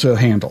of people to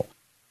handle.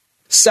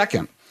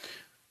 Second,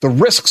 the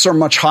risks are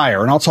much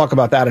higher, and I'll talk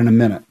about that in a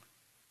minute.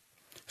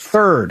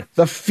 Third,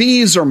 the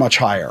fees are much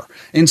higher.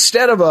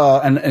 Instead of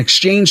an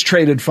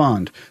exchange-traded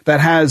fund that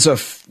has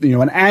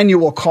an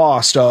annual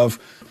cost of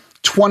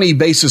 20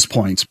 basis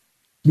points,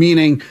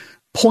 meaning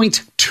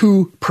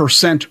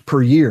 0.2%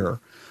 per year,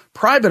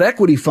 private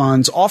equity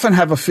funds often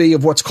have a fee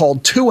of what's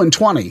called 2 and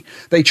 20.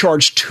 They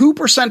charge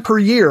 2% per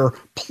year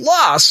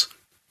plus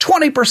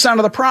 20%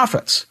 of the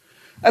profits.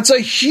 That's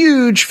a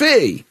huge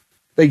fee.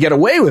 They get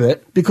away with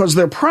it because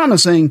they're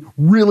promising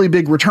really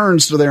big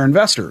returns to their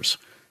investors.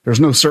 There's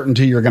no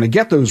certainty you're going to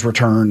get those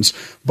returns,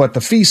 but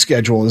the fee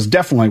schedule is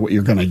definitely what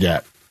you're going to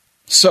get.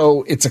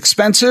 So it's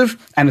expensive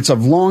and it's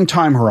of long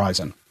time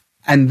horizon.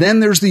 And then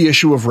there's the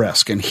issue of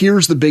risk. And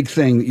here's the big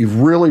thing that you've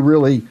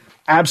really,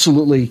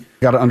 absolutely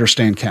got to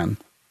understand, Ken.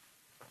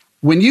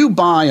 When you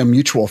buy a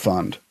mutual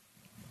fund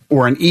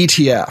or an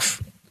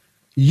ETF,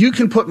 you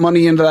can put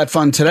money into that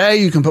fund today.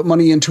 You can put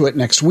money into it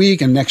next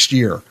week and next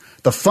year.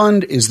 The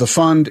fund is the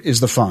fund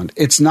is the fund.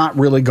 It's not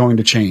really going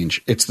to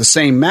change. It's the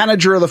same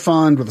manager of the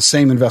fund with the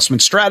same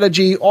investment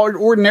strategy,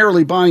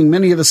 ordinarily buying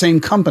many of the same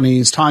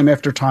companies time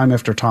after time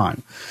after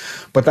time.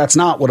 But that's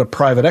not what a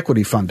private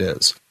equity fund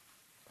is.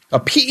 A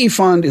PE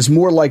fund is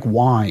more like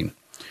wine,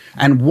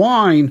 and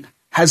wine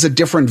has a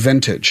different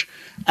vintage.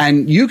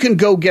 And you can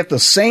go get the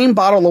same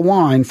bottle of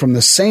wine from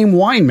the same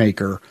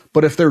winemaker,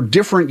 but if they're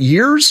different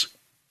years,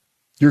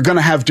 you're going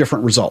to have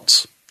different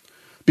results.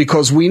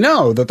 Because we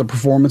know that the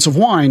performance of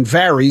wine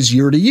varies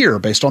year to year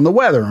based on the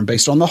weather and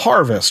based on the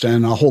harvest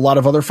and a whole lot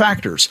of other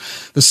factors.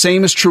 The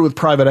same is true with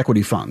private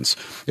equity funds.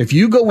 If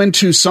you go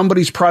into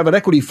somebody's private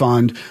equity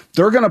fund,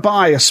 they're going to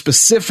buy a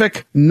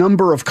specific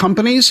number of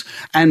companies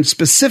and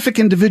specific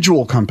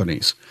individual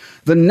companies.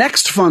 The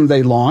next fund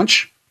they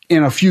launch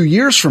in a few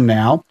years from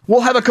now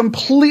will have a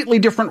completely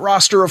different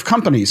roster of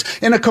companies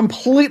in a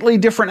completely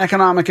different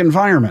economic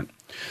environment.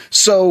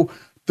 So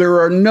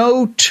there are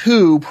no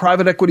two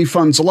private equity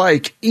funds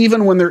alike,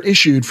 even when they're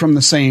issued from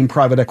the same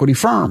private equity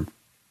firm.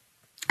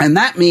 And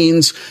that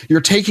means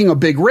you're taking a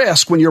big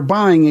risk when you're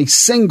buying a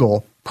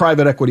single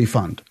private equity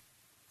fund.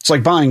 It's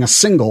like buying a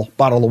single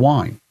bottle of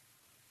wine.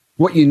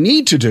 What you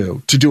need to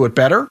do it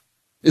better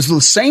is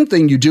the same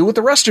thing you do with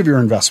the rest of your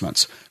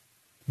investments.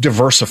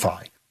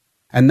 Diversify.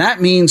 And that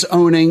means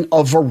owning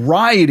a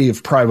variety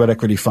of private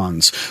equity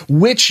funds,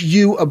 which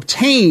you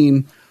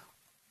obtain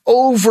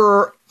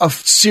over a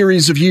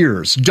series of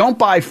years. Don't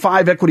buy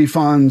 5 equity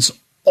funds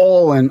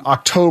all in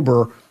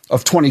October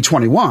of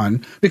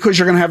 2021 because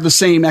you're going to have the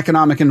same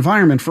economic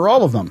environment for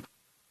all of them.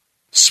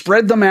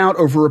 Spread them out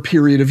over a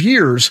period of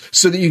years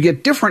so that you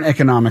get different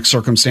economic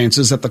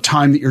circumstances at the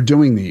time that you're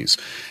doing these.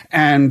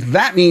 And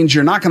that means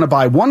you're not going to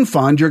buy one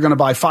fund, you're going to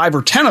buy 5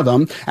 or 10 of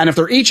them. And if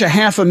they're each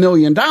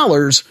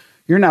 $500,000,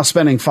 you're now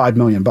spending $5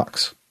 million.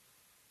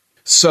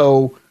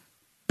 So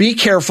be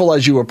careful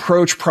as you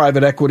approach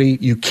private equity.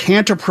 You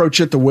can't approach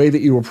it the way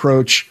that you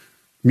approach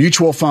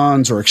mutual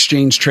funds or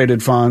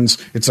exchange-traded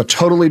funds. It's a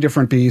totally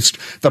different beast.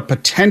 The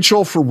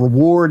potential for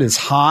reward is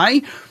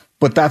high,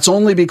 but that's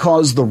only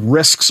because the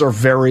risks are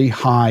very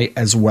high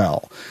as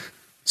well.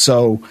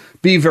 So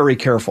be very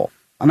careful.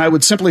 And I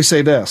would simply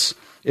say this.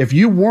 If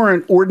you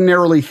weren't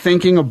ordinarily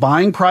thinking of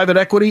buying private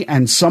equity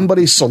and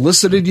somebody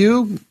solicited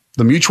you,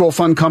 the mutual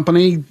fund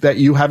company that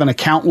you have an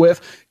account with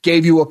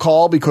gave you a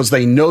call because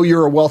they know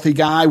you're a wealthy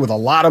guy with a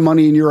lot of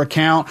money in your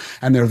account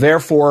and they're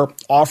therefore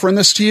offering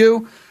this to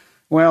you,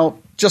 well,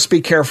 just be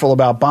careful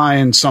about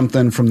buying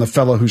something from the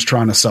fellow who's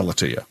trying to sell it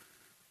to you.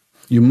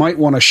 You might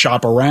want to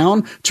shop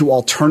around to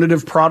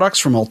alternative products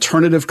from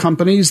alternative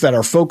companies that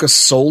are focused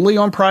solely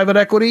on private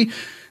equity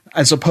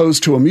as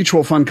opposed to a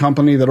mutual fund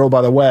company that, oh,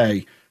 by the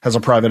way, has a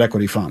private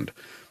equity fund.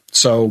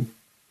 So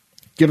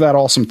give that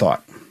all some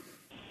thought.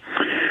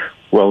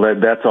 Well,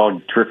 that's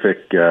all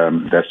terrific.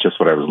 That's just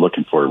what I was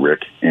looking for,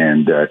 Rick.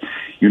 And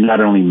you not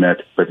only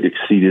met, but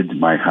exceeded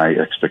my high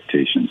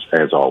expectations,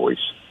 as always.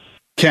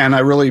 Ken, I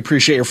really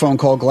appreciate your phone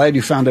call. Glad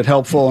you found it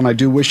helpful, and I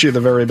do wish you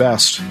the very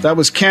best. That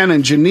was Ken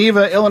in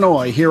Geneva,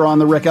 Illinois, here on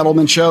The Rick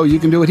Edelman Show. You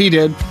can do what he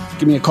did.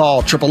 Give me a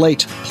call,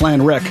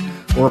 888-PLAN-RICK,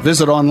 or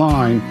visit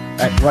online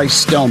at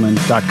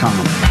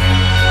ricedelman.com.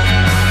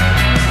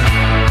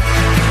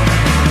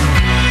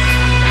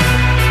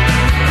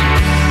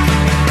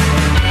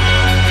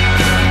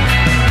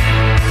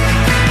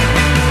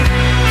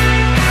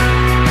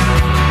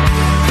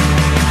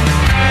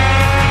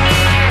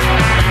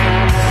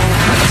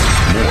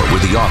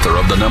 Author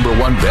of the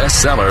 #1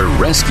 bestseller,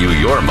 Rescue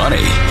Your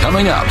Money,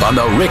 coming up on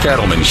The Rick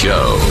Edelman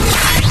Show.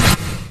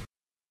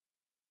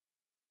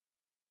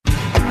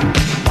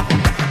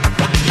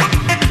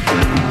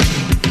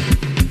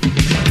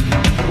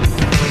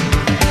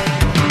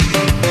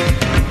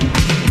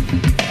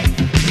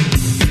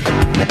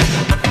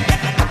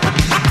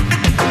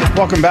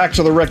 Welcome back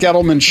to the Rick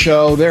Edelman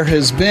Show. There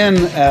has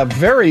been a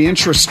very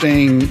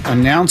interesting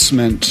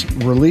announcement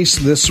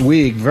released this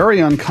week, very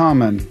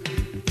uncommon.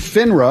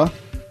 FINRA,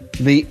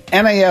 the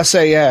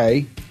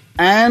NASAA,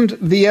 and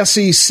the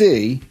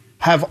SEC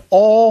have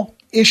all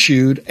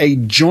issued a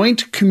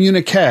joint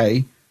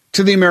communique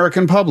to the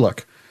American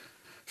public.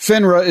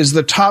 FINRA is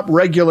the top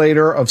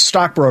regulator of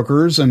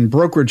stockbrokers and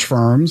brokerage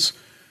firms.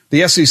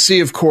 The SEC,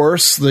 of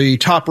course, the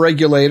top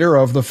regulator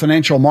of the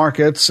financial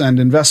markets and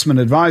investment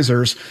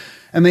advisors.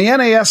 And the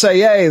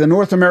NASAA, the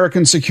North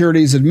American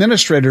Securities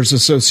Administrators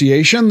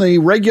Association, the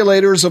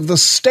regulators of the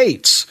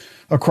states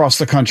across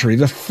the country.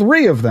 The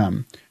three of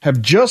them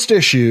have just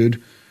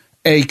issued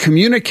a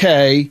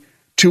communique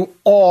to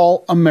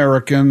all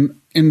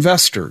American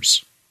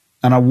investors.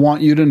 And I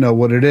want you to know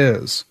what it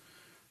is.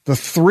 The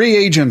three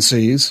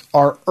agencies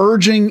are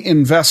urging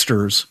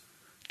investors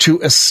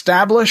to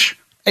establish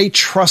a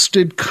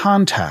trusted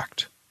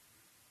contact.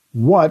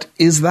 What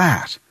is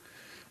that?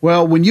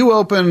 Well, when you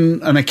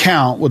open an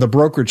account with a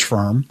brokerage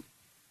firm,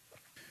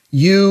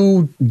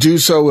 you do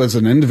so as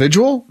an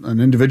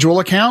individual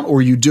account,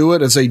 or you do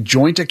it as a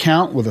joint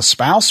account with a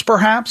spouse,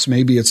 perhaps.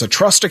 Maybe it's a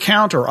trust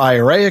account or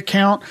IRA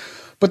account,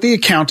 but the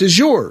account is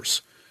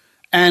yours.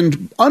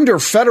 And under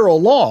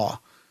federal law,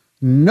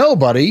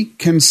 nobody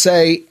can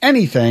say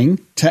anything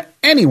to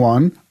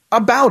anyone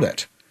about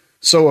it.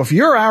 So if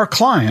you're our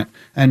client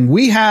and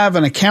we have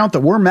an account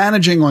that we're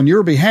managing on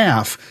your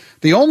behalf,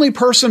 the only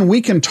person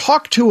we can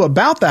talk to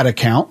about that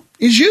account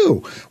is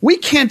you. We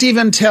can't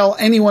even tell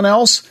anyone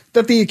else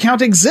that the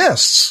account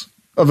exists,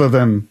 other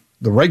than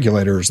the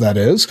regulators, that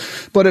is.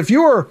 But if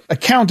your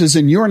account is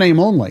in your name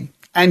only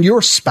and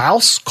your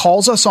spouse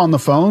calls us on the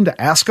phone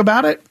to ask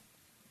about it,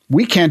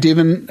 we can't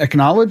even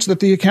acknowledge that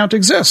the account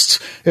exists.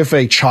 If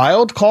a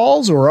child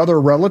calls or other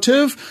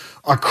relative,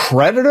 a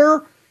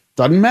creditor,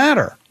 doesn't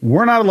matter.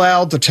 We're not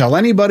allowed to tell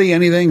anybody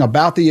anything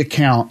about the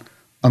account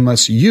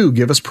unless you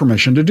give us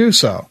permission to do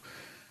so.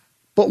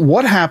 But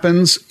what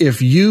happens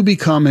if you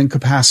become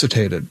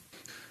incapacitated?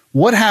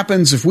 What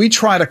happens if we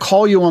try to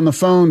call you on the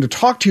phone to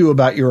talk to you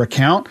about your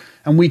account,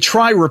 and we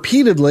try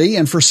repeatedly,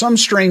 and for some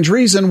strange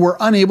reason, we're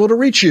unable to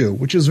reach you,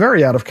 which is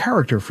very out of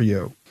character for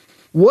you?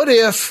 What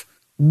if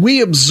we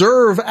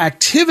observe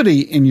activity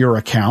in your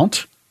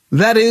account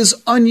that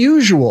is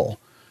unusual?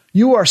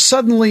 You are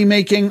suddenly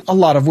making a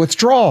lot of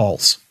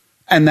withdrawals,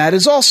 and that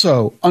is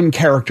also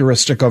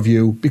uncharacteristic of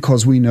you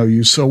because we know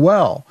you so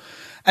well.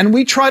 And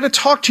we try to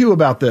talk to you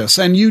about this,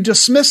 and you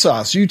dismiss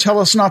us. You tell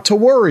us not to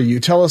worry.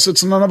 You tell us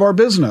it's none of our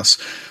business.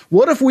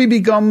 What if we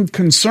become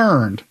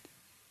concerned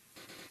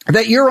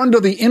that you're under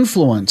the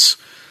influence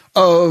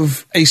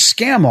of a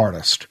scam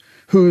artist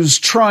who's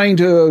trying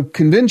to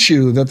convince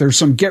you that there's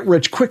some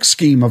get-rich-quick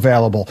scheme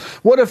available?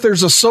 What if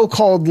there's a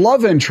so-called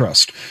love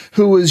interest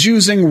who is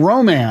using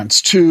romance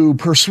to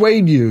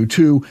persuade you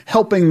to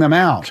helping them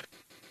out?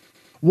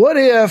 What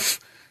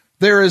if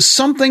there is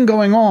something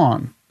going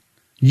on?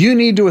 You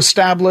need to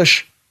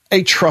establish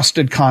a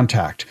trusted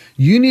contact.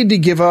 You need to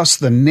give us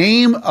the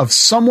name of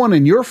someone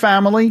in your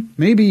family,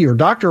 maybe your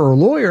doctor or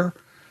lawyer,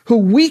 who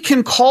we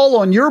can call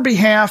on your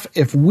behalf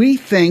if we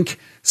think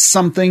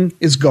something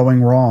is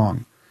going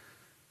wrong.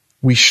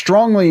 We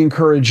strongly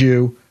encourage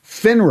you,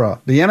 FINRA,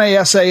 the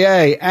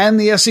NASAA, and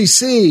the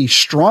SEC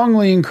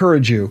strongly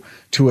encourage you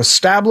to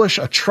establish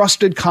a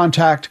trusted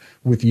contact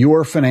with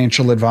your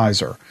financial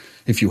advisor.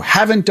 If you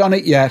haven't done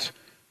it yet,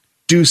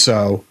 do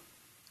so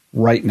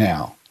right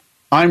now.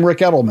 I'm Rick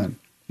Edelman.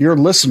 You're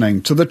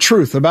listening to The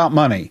Truth About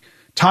Money.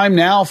 Time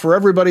now for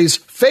everybody's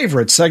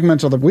favorite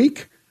segment of the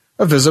week,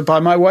 a visit by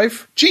my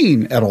wife,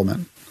 Jean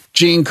Edelman.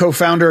 Jean,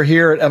 co-founder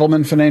here at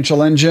Edelman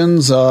Financial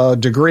Engines, a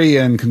degree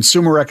in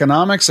consumer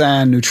economics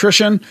and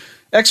nutrition,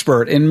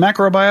 expert in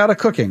macrobiotic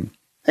cooking.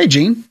 Hey,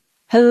 Jean.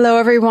 Hello,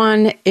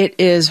 everyone. It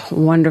is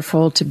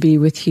wonderful to be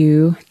with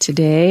you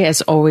today,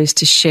 as always,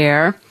 to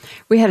share.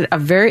 We had a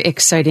very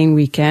exciting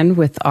weekend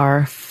with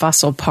our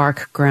Fossil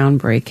Park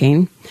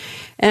groundbreaking.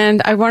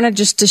 And I wanted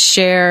just to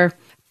share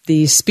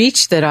the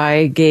speech that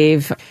I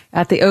gave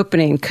at the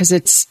opening, because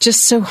it's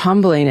just so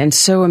humbling and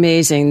so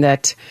amazing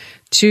that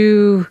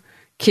two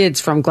kids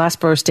from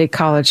Glassboro State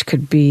College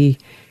could be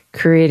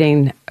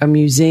creating a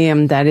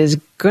museum that is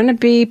going to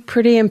be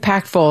pretty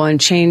impactful and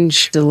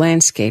change the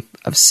landscape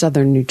of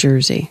southern New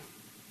Jersey.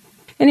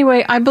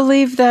 Anyway, I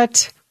believe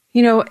that,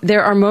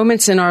 there are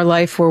moments in our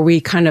life where we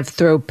kind of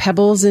throw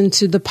pebbles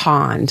into the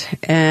pond.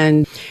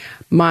 And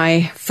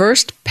my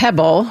first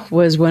pebble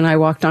was when I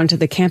walked onto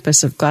the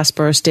campus of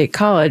Glassboro State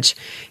College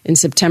in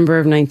September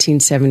of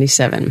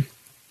 1977.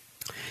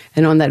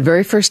 And on that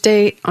very first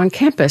day on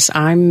campus,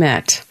 I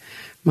met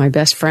my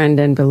best friend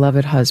and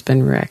beloved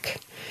husband,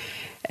 Rick.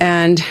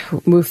 And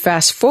move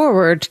fast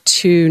forward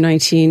to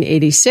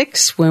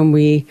 1986 when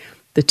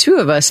the two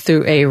of us,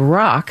 threw a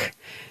rock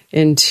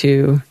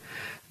into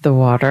the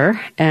water,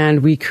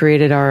 and we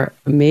created our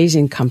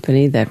amazing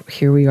company that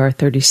here we are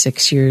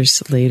 36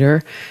 years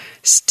later,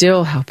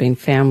 still helping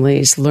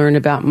families learn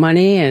about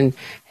money and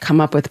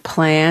come up with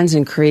plans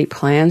and create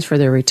plans for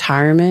their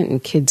retirement,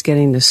 and kids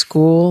getting to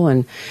school,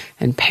 and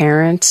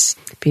parents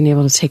being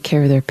able to take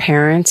care of their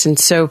parents. And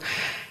so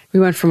we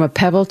went from a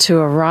pebble to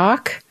a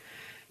rock.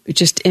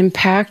 Just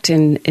impact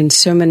in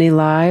so many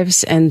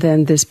lives. And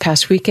then this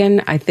past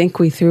weekend, I think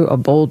we threw a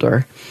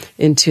boulder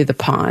into the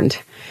pond.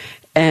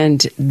 And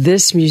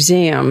this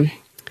museum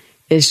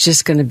is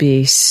just going to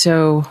be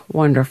so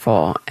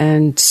wonderful.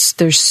 And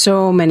there's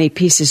so many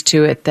pieces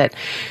to it that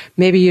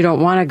maybe you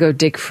don't want to go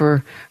dig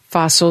for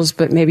fossils,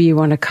 but maybe you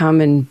want to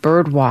come and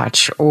bird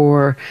watch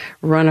or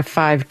run a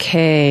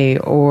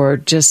 5K or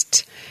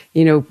just,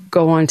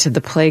 go onto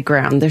the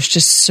playground. There's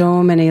just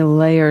so many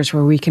layers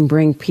where we can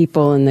bring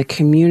people in the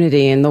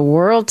community and the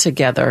world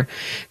together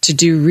to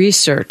do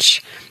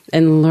research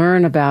and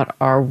learn about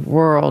our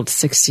world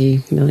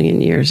 60 million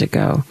years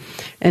ago.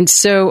 And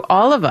so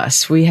all of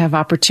us, we have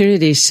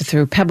opportunities to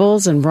throw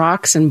pebbles and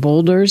rocks and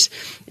boulders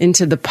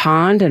into the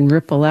pond and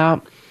ripple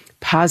out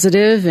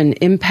positive and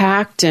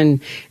impact and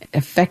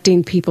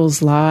affecting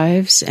people's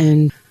lives.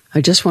 And I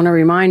just want to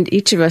remind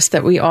each of us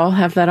that we all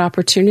have that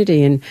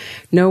opportunity, and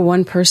no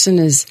one person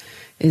is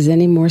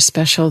any more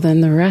special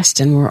than the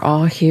rest. And we're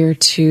all here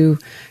to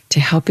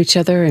help each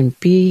other and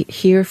be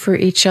here for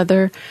each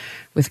other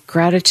with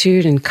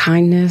gratitude and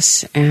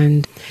kindness.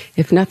 And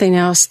if nothing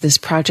else, this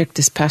project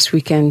this past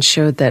weekend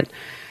showed that,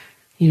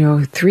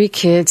 3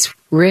 kids,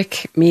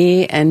 Rick,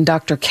 me, and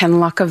Dr. Ken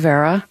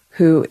Lacavera,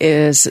 who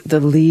is the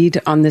lead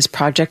on this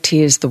project.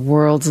 He is the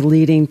world's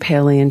leading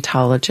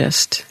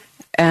paleontologist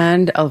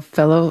and a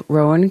fellow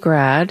Rowan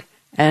grad.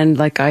 And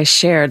like I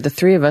shared, the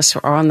 3 of us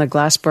are on the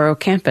Glassboro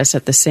campus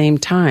at the same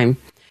time.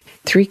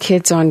 3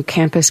 kids on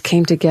campus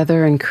came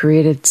together and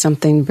created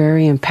something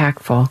very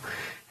impactful.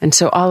 And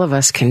so all of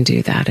us can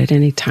do that at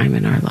any time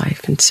in our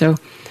life. And so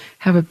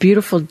have a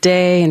beautiful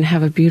day and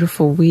have a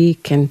beautiful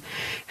week, and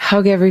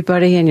hug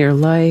everybody in your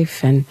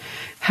life and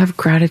have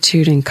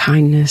gratitude and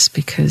kindness,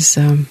 because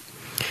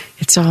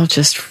it's all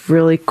just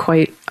really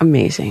quite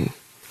amazing.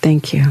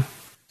 Thank you.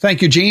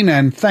 Thank you, Jean,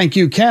 and thank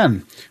you,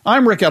 Ken.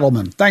 I'm Rick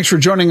Edelman. Thanks for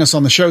joining us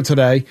on the show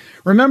today.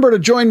 Remember to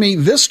join me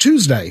this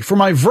Tuesday for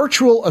my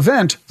virtual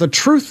event, The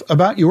Truth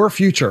About Your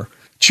Future.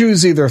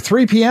 Choose either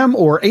 3 p.m.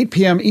 or 8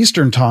 p.m.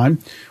 Eastern Time.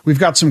 We've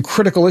got some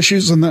critical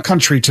issues in the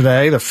country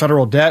today: the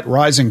federal debt,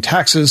 rising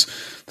taxes,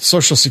 the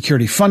Social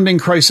Security funding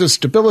crisis,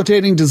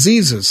 debilitating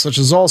diseases such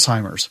as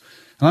Alzheimer's.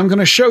 And I'm going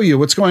to show you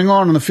what's going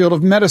on in the field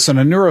of medicine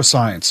and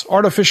neuroscience,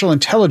 artificial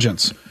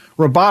intelligence,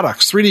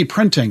 robotics, 3D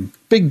printing,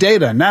 big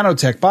data,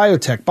 nanotech,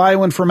 biotech,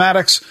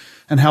 bioinformatics,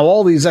 and how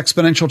all these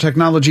exponential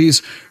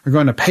technologies are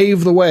going to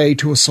pave the way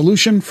to a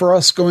solution for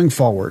us going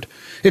forward.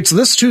 It's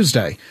this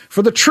Tuesday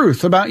for The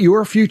Truth About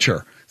Your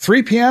Future,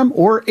 3 p.m.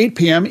 or 8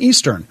 p.m.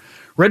 Eastern.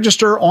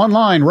 Register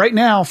online right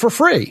now for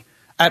free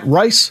at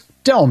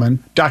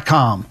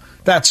ricedelman.com.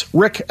 That's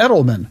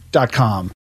rickedelman.com.